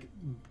 like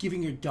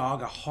giving your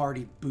dog a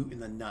hearty boot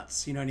in the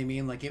nuts. You know what I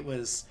mean? Like it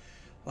was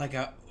like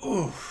a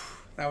oof.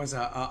 That was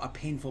a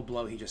painful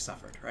blow he just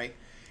suffered, right?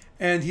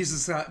 And he's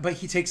just, but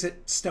he takes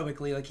it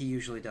stoically like he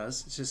usually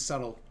does. It's just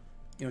subtle,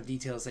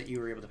 details that you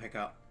were able to pick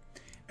up.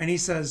 And he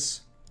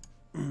says,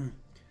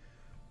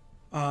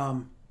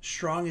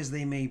 strong as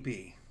they may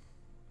be,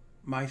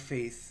 my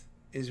faith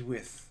is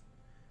with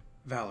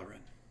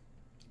Valoran.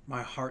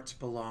 My heart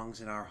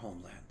belongs in our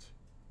homeland.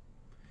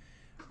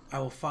 I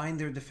will find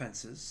their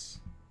defenses,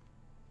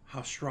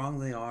 how strong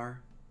they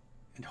are,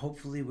 and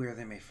hopefully where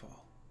they may fall.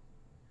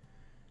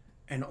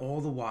 And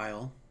all the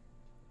while,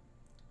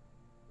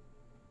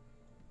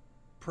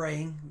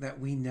 praying to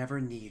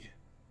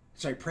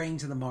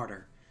the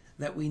martyr,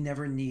 that we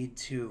never need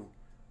to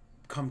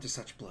come to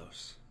such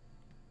blows.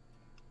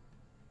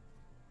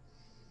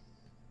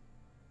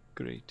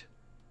 Agreed.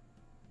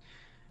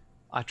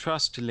 I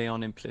trust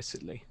Leon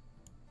implicitly.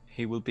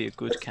 He will be a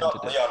good It's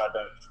candidate. not Leon I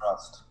don't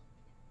trust.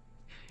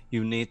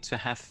 You need to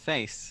have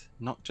faith,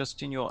 not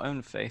just in your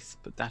own faith,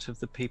 but that of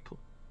the people.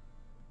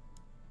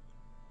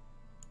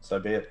 So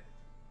be it.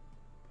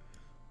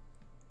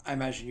 I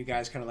imagine you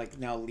guys kind of like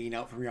now lean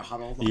out from your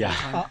huddle the Yeah.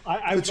 whole time.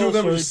 I The two of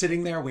them are just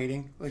sitting there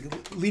waiting, like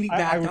leaning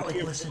back, I not would like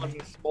give listening.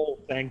 him a small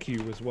thank you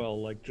as well,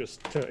 like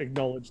just to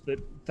acknowledge that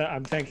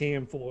I'm thanking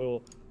him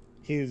for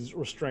his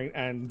restraint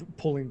and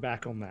pulling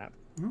back on that,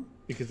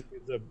 because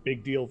it's a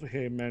big deal for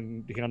him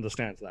and he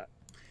understands that.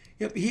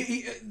 Yep.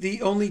 He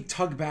the only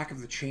tug back of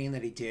the chain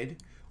that he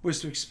did was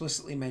to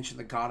explicitly mention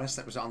the goddess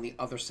that was on the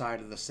other side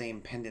of the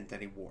same pendant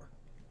that he wore.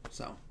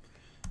 So,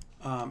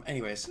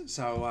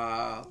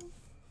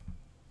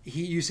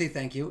 you say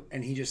thank you,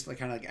 and he just like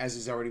kind of like as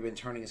he's already been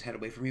turning his head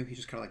away from you, he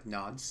just kind of like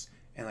nods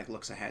and like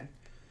looks ahead.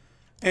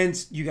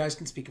 And you guys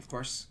can speak, of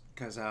course,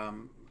 because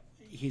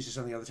he's just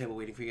on the other table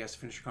waiting for you guys to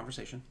finish your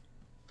conversation.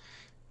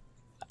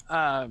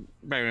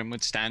 Rayrin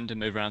would stand and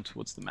move around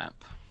towards the map.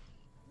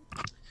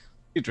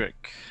 Udric,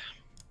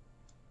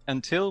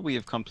 until we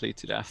have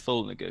completed our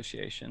full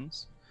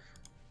negotiations,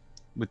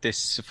 would this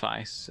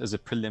suffice as a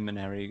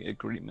preliminary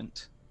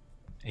agreement?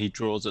 He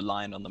draws a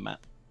line on the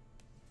map.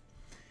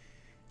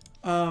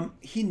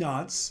 He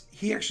nods.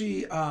 He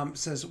actually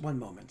says, "One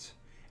moment,"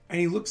 and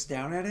he looks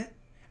down at it.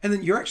 And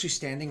then you're actually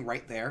standing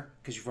right there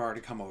because you've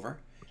already come over,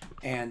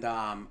 and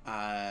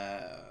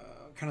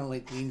kind of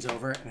like leans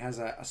over and has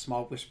a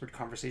small whispered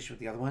conversation with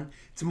the other one.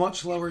 It's a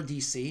much lower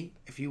DC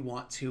if you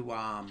want to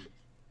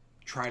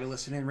try to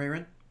listen in,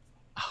 Rayrin.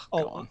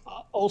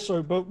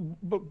 Also,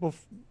 but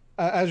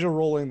as you're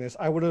rolling this,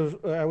 I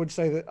would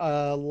say that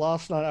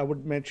last night I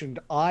would mentioned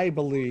I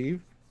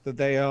believe that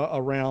they are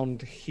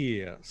around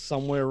here,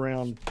 somewhere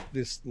around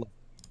this.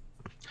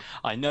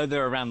 I know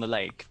they're around the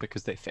lake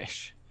because they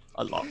fish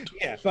a lot.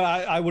 Yeah, but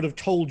I would have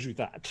told you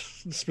that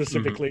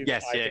specifically. Mm-hmm.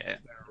 Yes, yeah.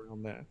 They're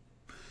around there.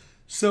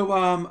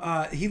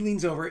 So he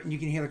leans over and you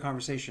can hear the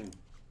conversation,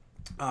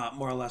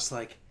 more or less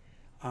like,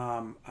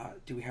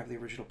 do we have the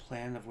original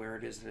plan of where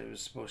it is that it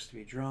was supposed to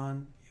be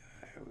drawn?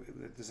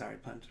 The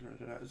desired plan,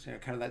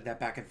 kind of that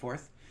back and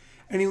forth.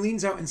 And he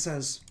leans out and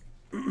says,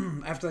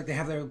 after like they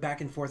have their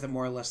back and forth, that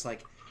more or less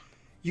like,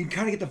 you can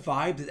kind of get the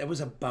vibe that it was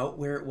about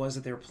where it was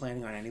that they were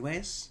planning on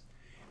anyways.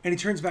 And he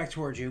turns back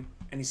towards you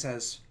and he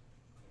says,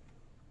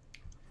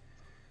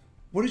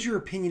 what is your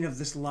opinion of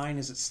this line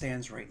as it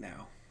stands right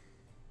now?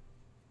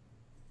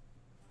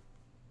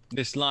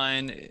 This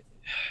line...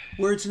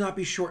 Were it to not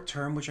be short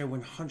term, which I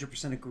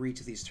 100% agree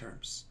to these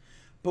terms,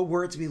 but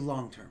were it to be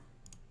long term?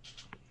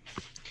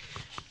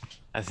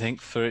 I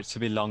think for it to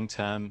be long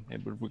term,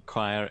 it would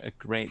require a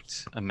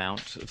great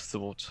amount of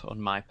thought on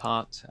my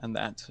part and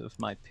that of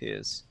my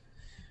peers.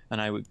 And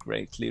I would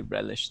greatly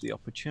relish the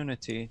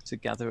opportunity to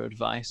gather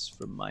advice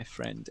from my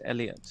friend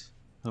Elliot,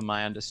 whom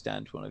I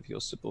understand one of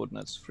your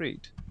subordinates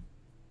freed.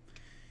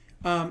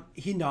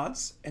 He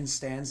nods and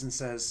stands and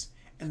says,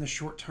 in the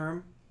short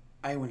term,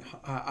 in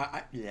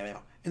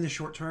the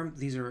short term,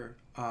 these are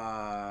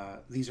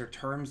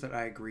terms that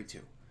I agree to.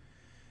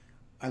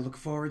 I look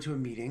forward to a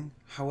meeting,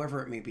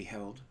 however it may be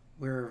held,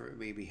 wherever it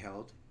may be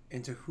held,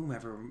 and to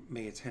whomever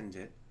may attend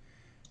it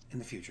in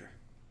the future.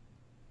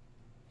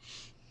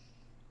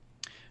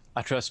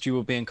 I trust you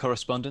will be in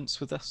correspondence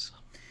with us?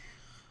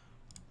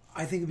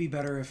 I think it would be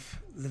better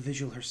if the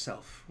Vigil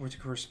herself were to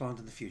correspond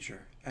in the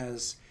future,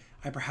 as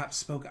I perhaps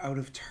spoke out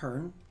of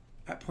turn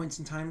at points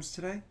and times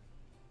today.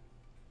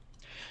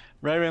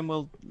 Rayrim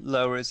will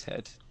lower his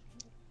head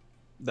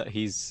that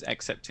he's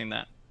accepting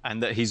that,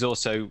 and that he's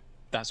also,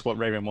 that's what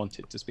Rayrim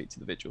wanted, to speak to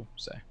the vigil.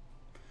 So,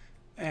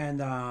 and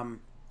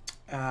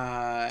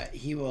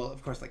he will,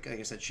 of course, like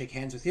I said, shake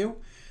hands with you.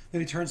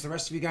 Then he turns to the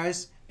rest of you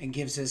guys and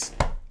gives his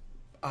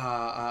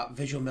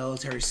vigil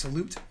military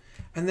salute.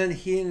 And then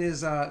he and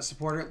his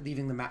supporter,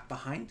 leaving the map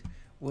behind,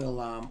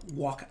 will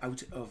walk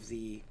out of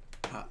the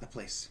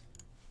place.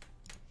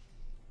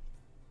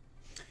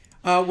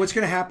 What's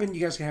going to happen,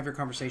 you guys can have your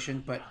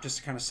conversation, but just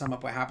to kind of sum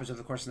up what happens over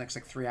the course of the next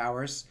 3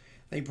 hours,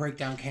 they break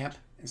down camp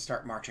and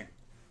start marching.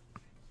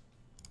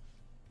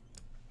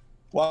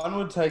 One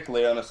would take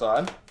Leon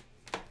aside,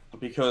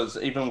 because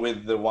even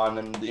with the one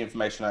and the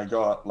information I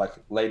got, like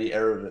Lady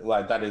Erebor,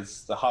 like that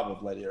is the hub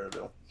of Lady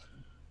Erebor.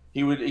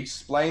 He would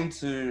explain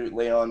to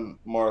Leon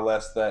more or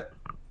less that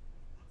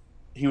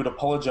he would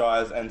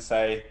apologize and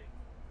say,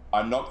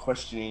 "I'm not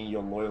questioning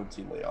your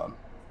loyalty, Leon,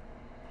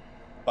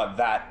 but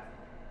that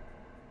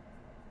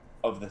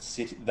of the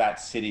city,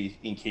 that city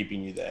in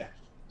keeping you there.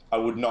 I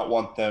would not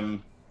want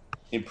them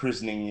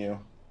imprisoning you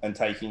and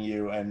taking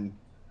you and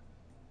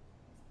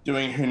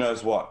doing who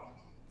knows what.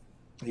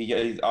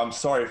 I'm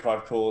sorry if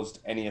I've caused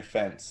any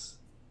offense.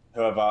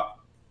 However,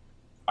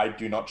 I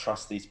do not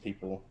trust these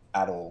people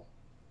at all."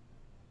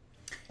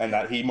 And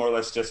that he more or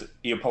less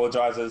he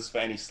apologizes for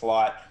any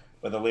slight,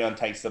 whether Leon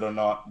takes it or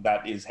not.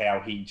 That is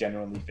how he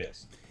generally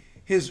feels.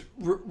 His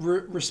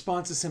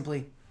response is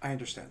simply, "I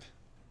understand."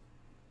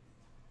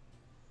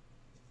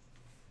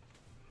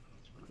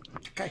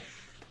 Okay.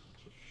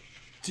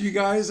 Do you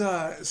guys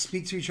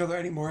speak to each other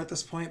anymore at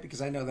this point?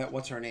 Because I know that,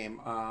 what's her name?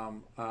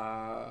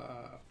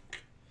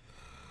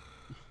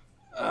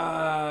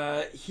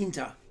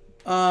 Hinta.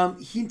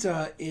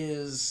 Hinta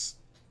is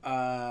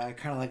kind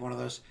of like one of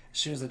those, as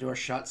soon as the door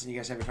shuts and you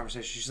guys have a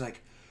conversation, she's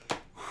like,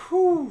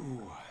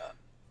 whew.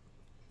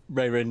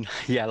 Rayrin,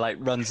 like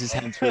runs his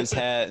hand through his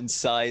hair and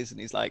sighs, and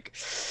he's like,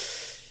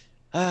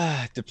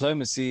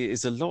 diplomacy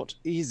is a lot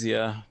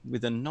easier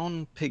with a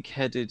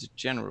non-pig-headed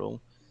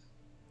general.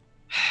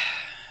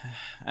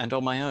 And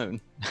on my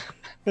own.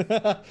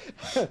 But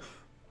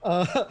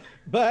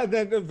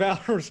then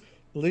Valor's,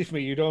 believe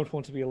me, you don't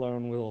want to be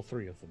alone with all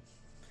three of them.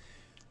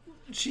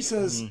 She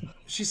says,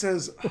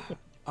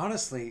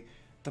 honestly,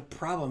 the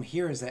problem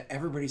here is that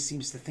everybody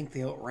seems to think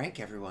they outrank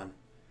everyone.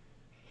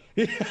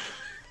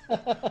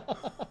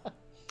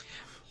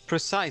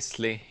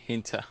 Precisely,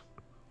 Hinta.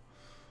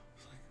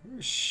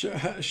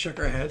 Shook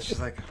her head. She's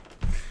like,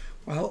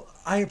 well,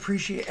 I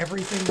appreciate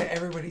everything that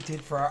everybody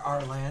did for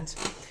our land.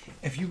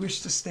 If you wish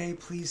to stay,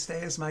 please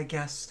stay as my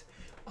guest.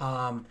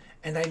 And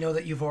I know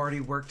that you've already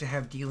worked to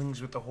have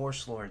dealings with the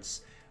Horse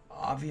Lords.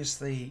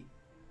 Obviously,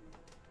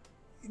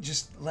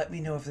 just let me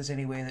know if there's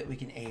any way that we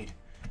can aid.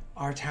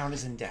 Our town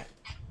is in debt.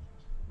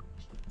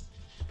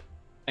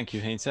 Thank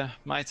you, Hinta.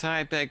 Might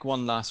I beg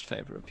one last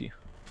favor of you?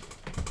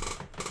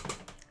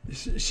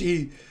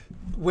 She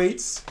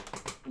waits.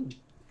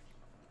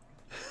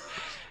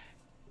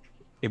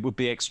 It would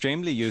be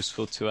extremely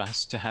useful to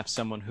us to have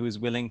someone who is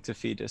willing to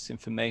feed us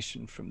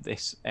information from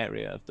this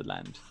area of the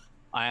land.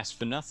 I ask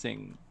for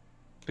nothing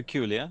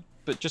peculiar,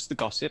 but just the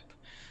gossip.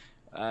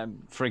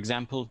 For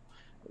example,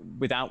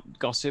 without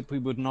gossip, we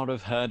would not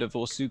have heard of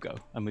Orsugo,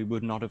 and we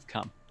would not have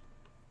come.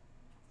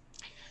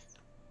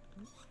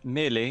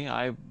 Merely,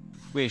 I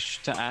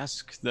wish to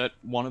ask that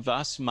one of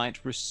us might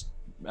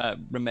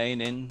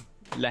remain in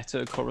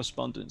letter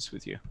correspondence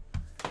with you.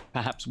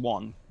 Perhaps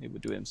one. It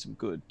would do him some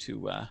good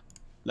to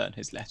learn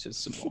his letters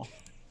some more.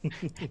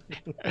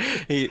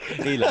 he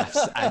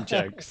laughs and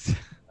jokes.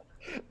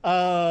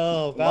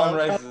 Oh, One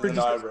raises an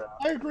eyebrow.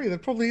 I agree.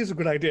 That probably is a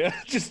good idea.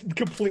 Just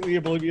completely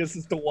oblivious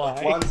as to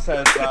why. One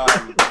says,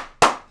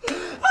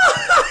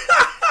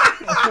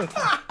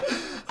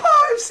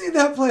 I've seen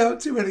that play out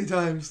too many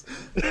times.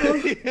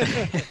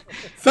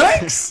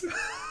 Thanks.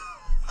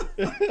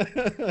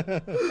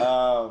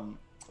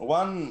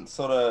 one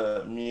sort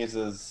of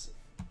muses,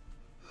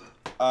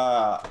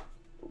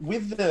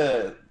 with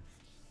the,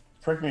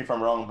 correct me if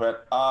I'm wrong,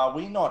 but are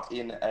we not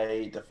in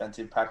a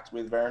defensive pact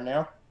with Varen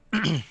now?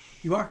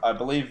 You are? I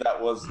believe that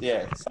was,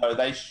 so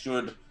they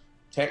should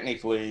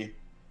technically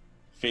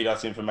feed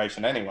us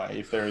information anyway,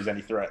 if there is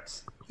any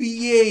threats.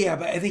 Yeah,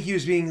 but I think he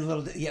was being a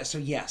little... so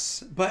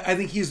yes. But I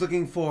think he's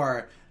looking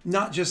for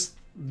not just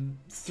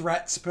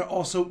threats, but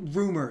also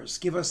rumors.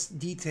 Give us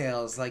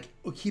details, like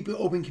keep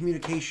open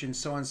communication,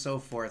 so on and so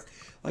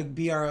forth. Like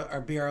be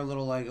our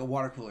little like a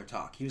water cooler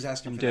talk. He was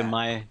asking for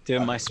that.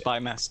 Doing my spy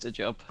master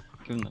job.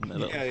 Giving them a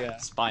little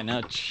spy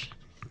nudge.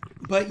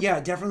 But yeah,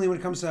 definitely when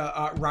it comes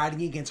to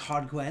riding against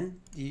Hod Gwen,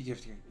 you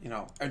have to,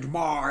 and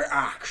my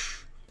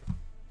axe.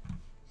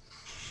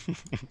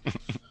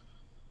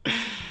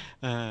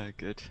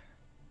 Good.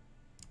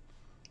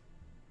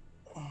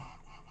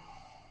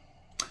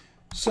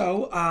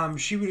 So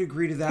she would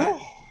agree to that,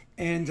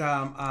 and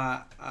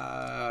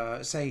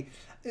say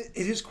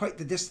it is quite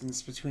the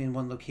distance between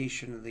one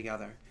location and the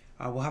other.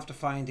 We'll have to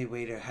find a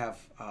way to have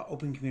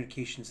open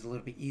communications a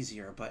little bit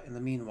easier. But in the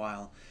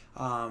meanwhile,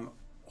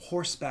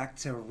 horseback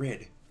to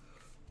Rid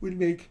would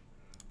make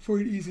for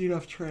an easy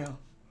enough trail.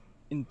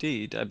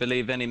 Indeed, I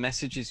believe any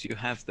messages you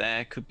have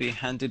there could be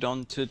handed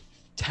on to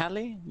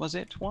Tally. Was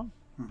it one?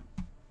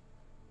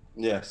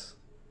 Yes.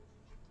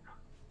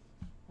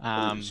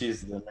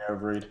 She's the Mayor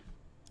of Reed.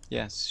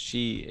 Yes,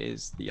 she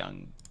is the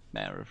young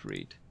Mayor of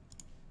Reed.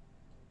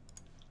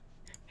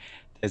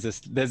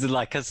 There's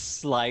like a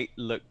slight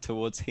look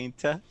towards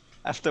Hinta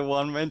after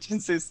one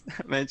mentions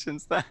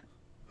that.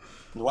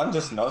 One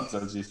just nods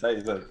as you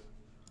say that.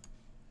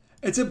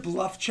 It's a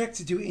bluff check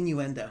to do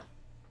innuendo.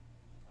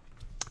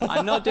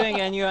 I'm not doing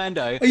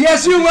innuendo.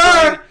 Yes, you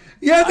were!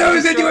 Yeah, that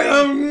was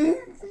innuendo!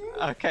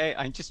 Okay,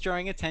 I'm just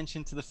drawing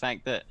attention to the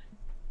fact that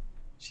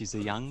she's a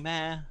young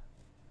mare.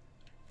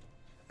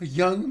 A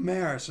young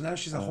mare, so now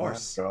she's a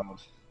horse.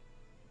 God.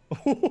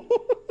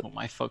 Well,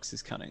 my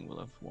fox's cunning will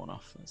have worn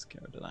off. Let's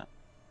get rid of that.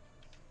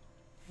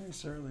 Very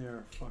certainly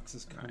are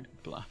fox's cunning.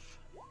 Right, bluff.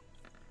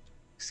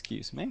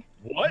 Excuse me.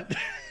 What?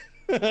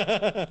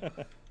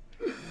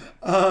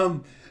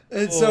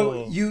 And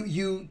so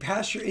you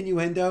pass your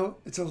innuendo.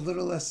 It's a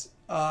little less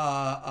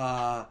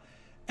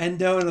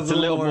endo and It's a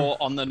little more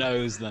on the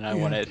nose than I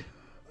wanted.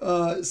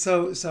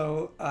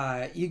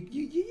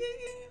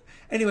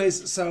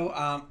 Anyways,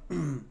 so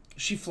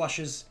she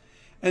flushes,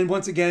 and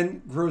once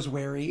again grows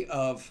wary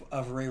of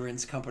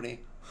Rayrin's company.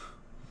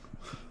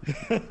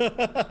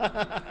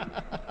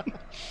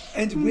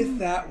 And with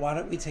that, why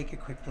don't we take a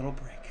quick little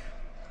break?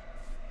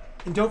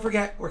 And don't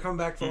forget, we're coming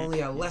back for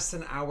only a less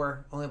than an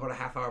hour, only about a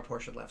half-hour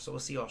portion left. So we'll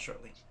see you all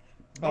shortly.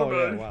 Oh,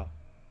 yeah, wow.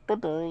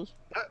 Bye-bye.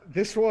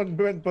 This one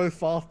went both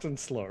fast and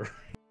slow.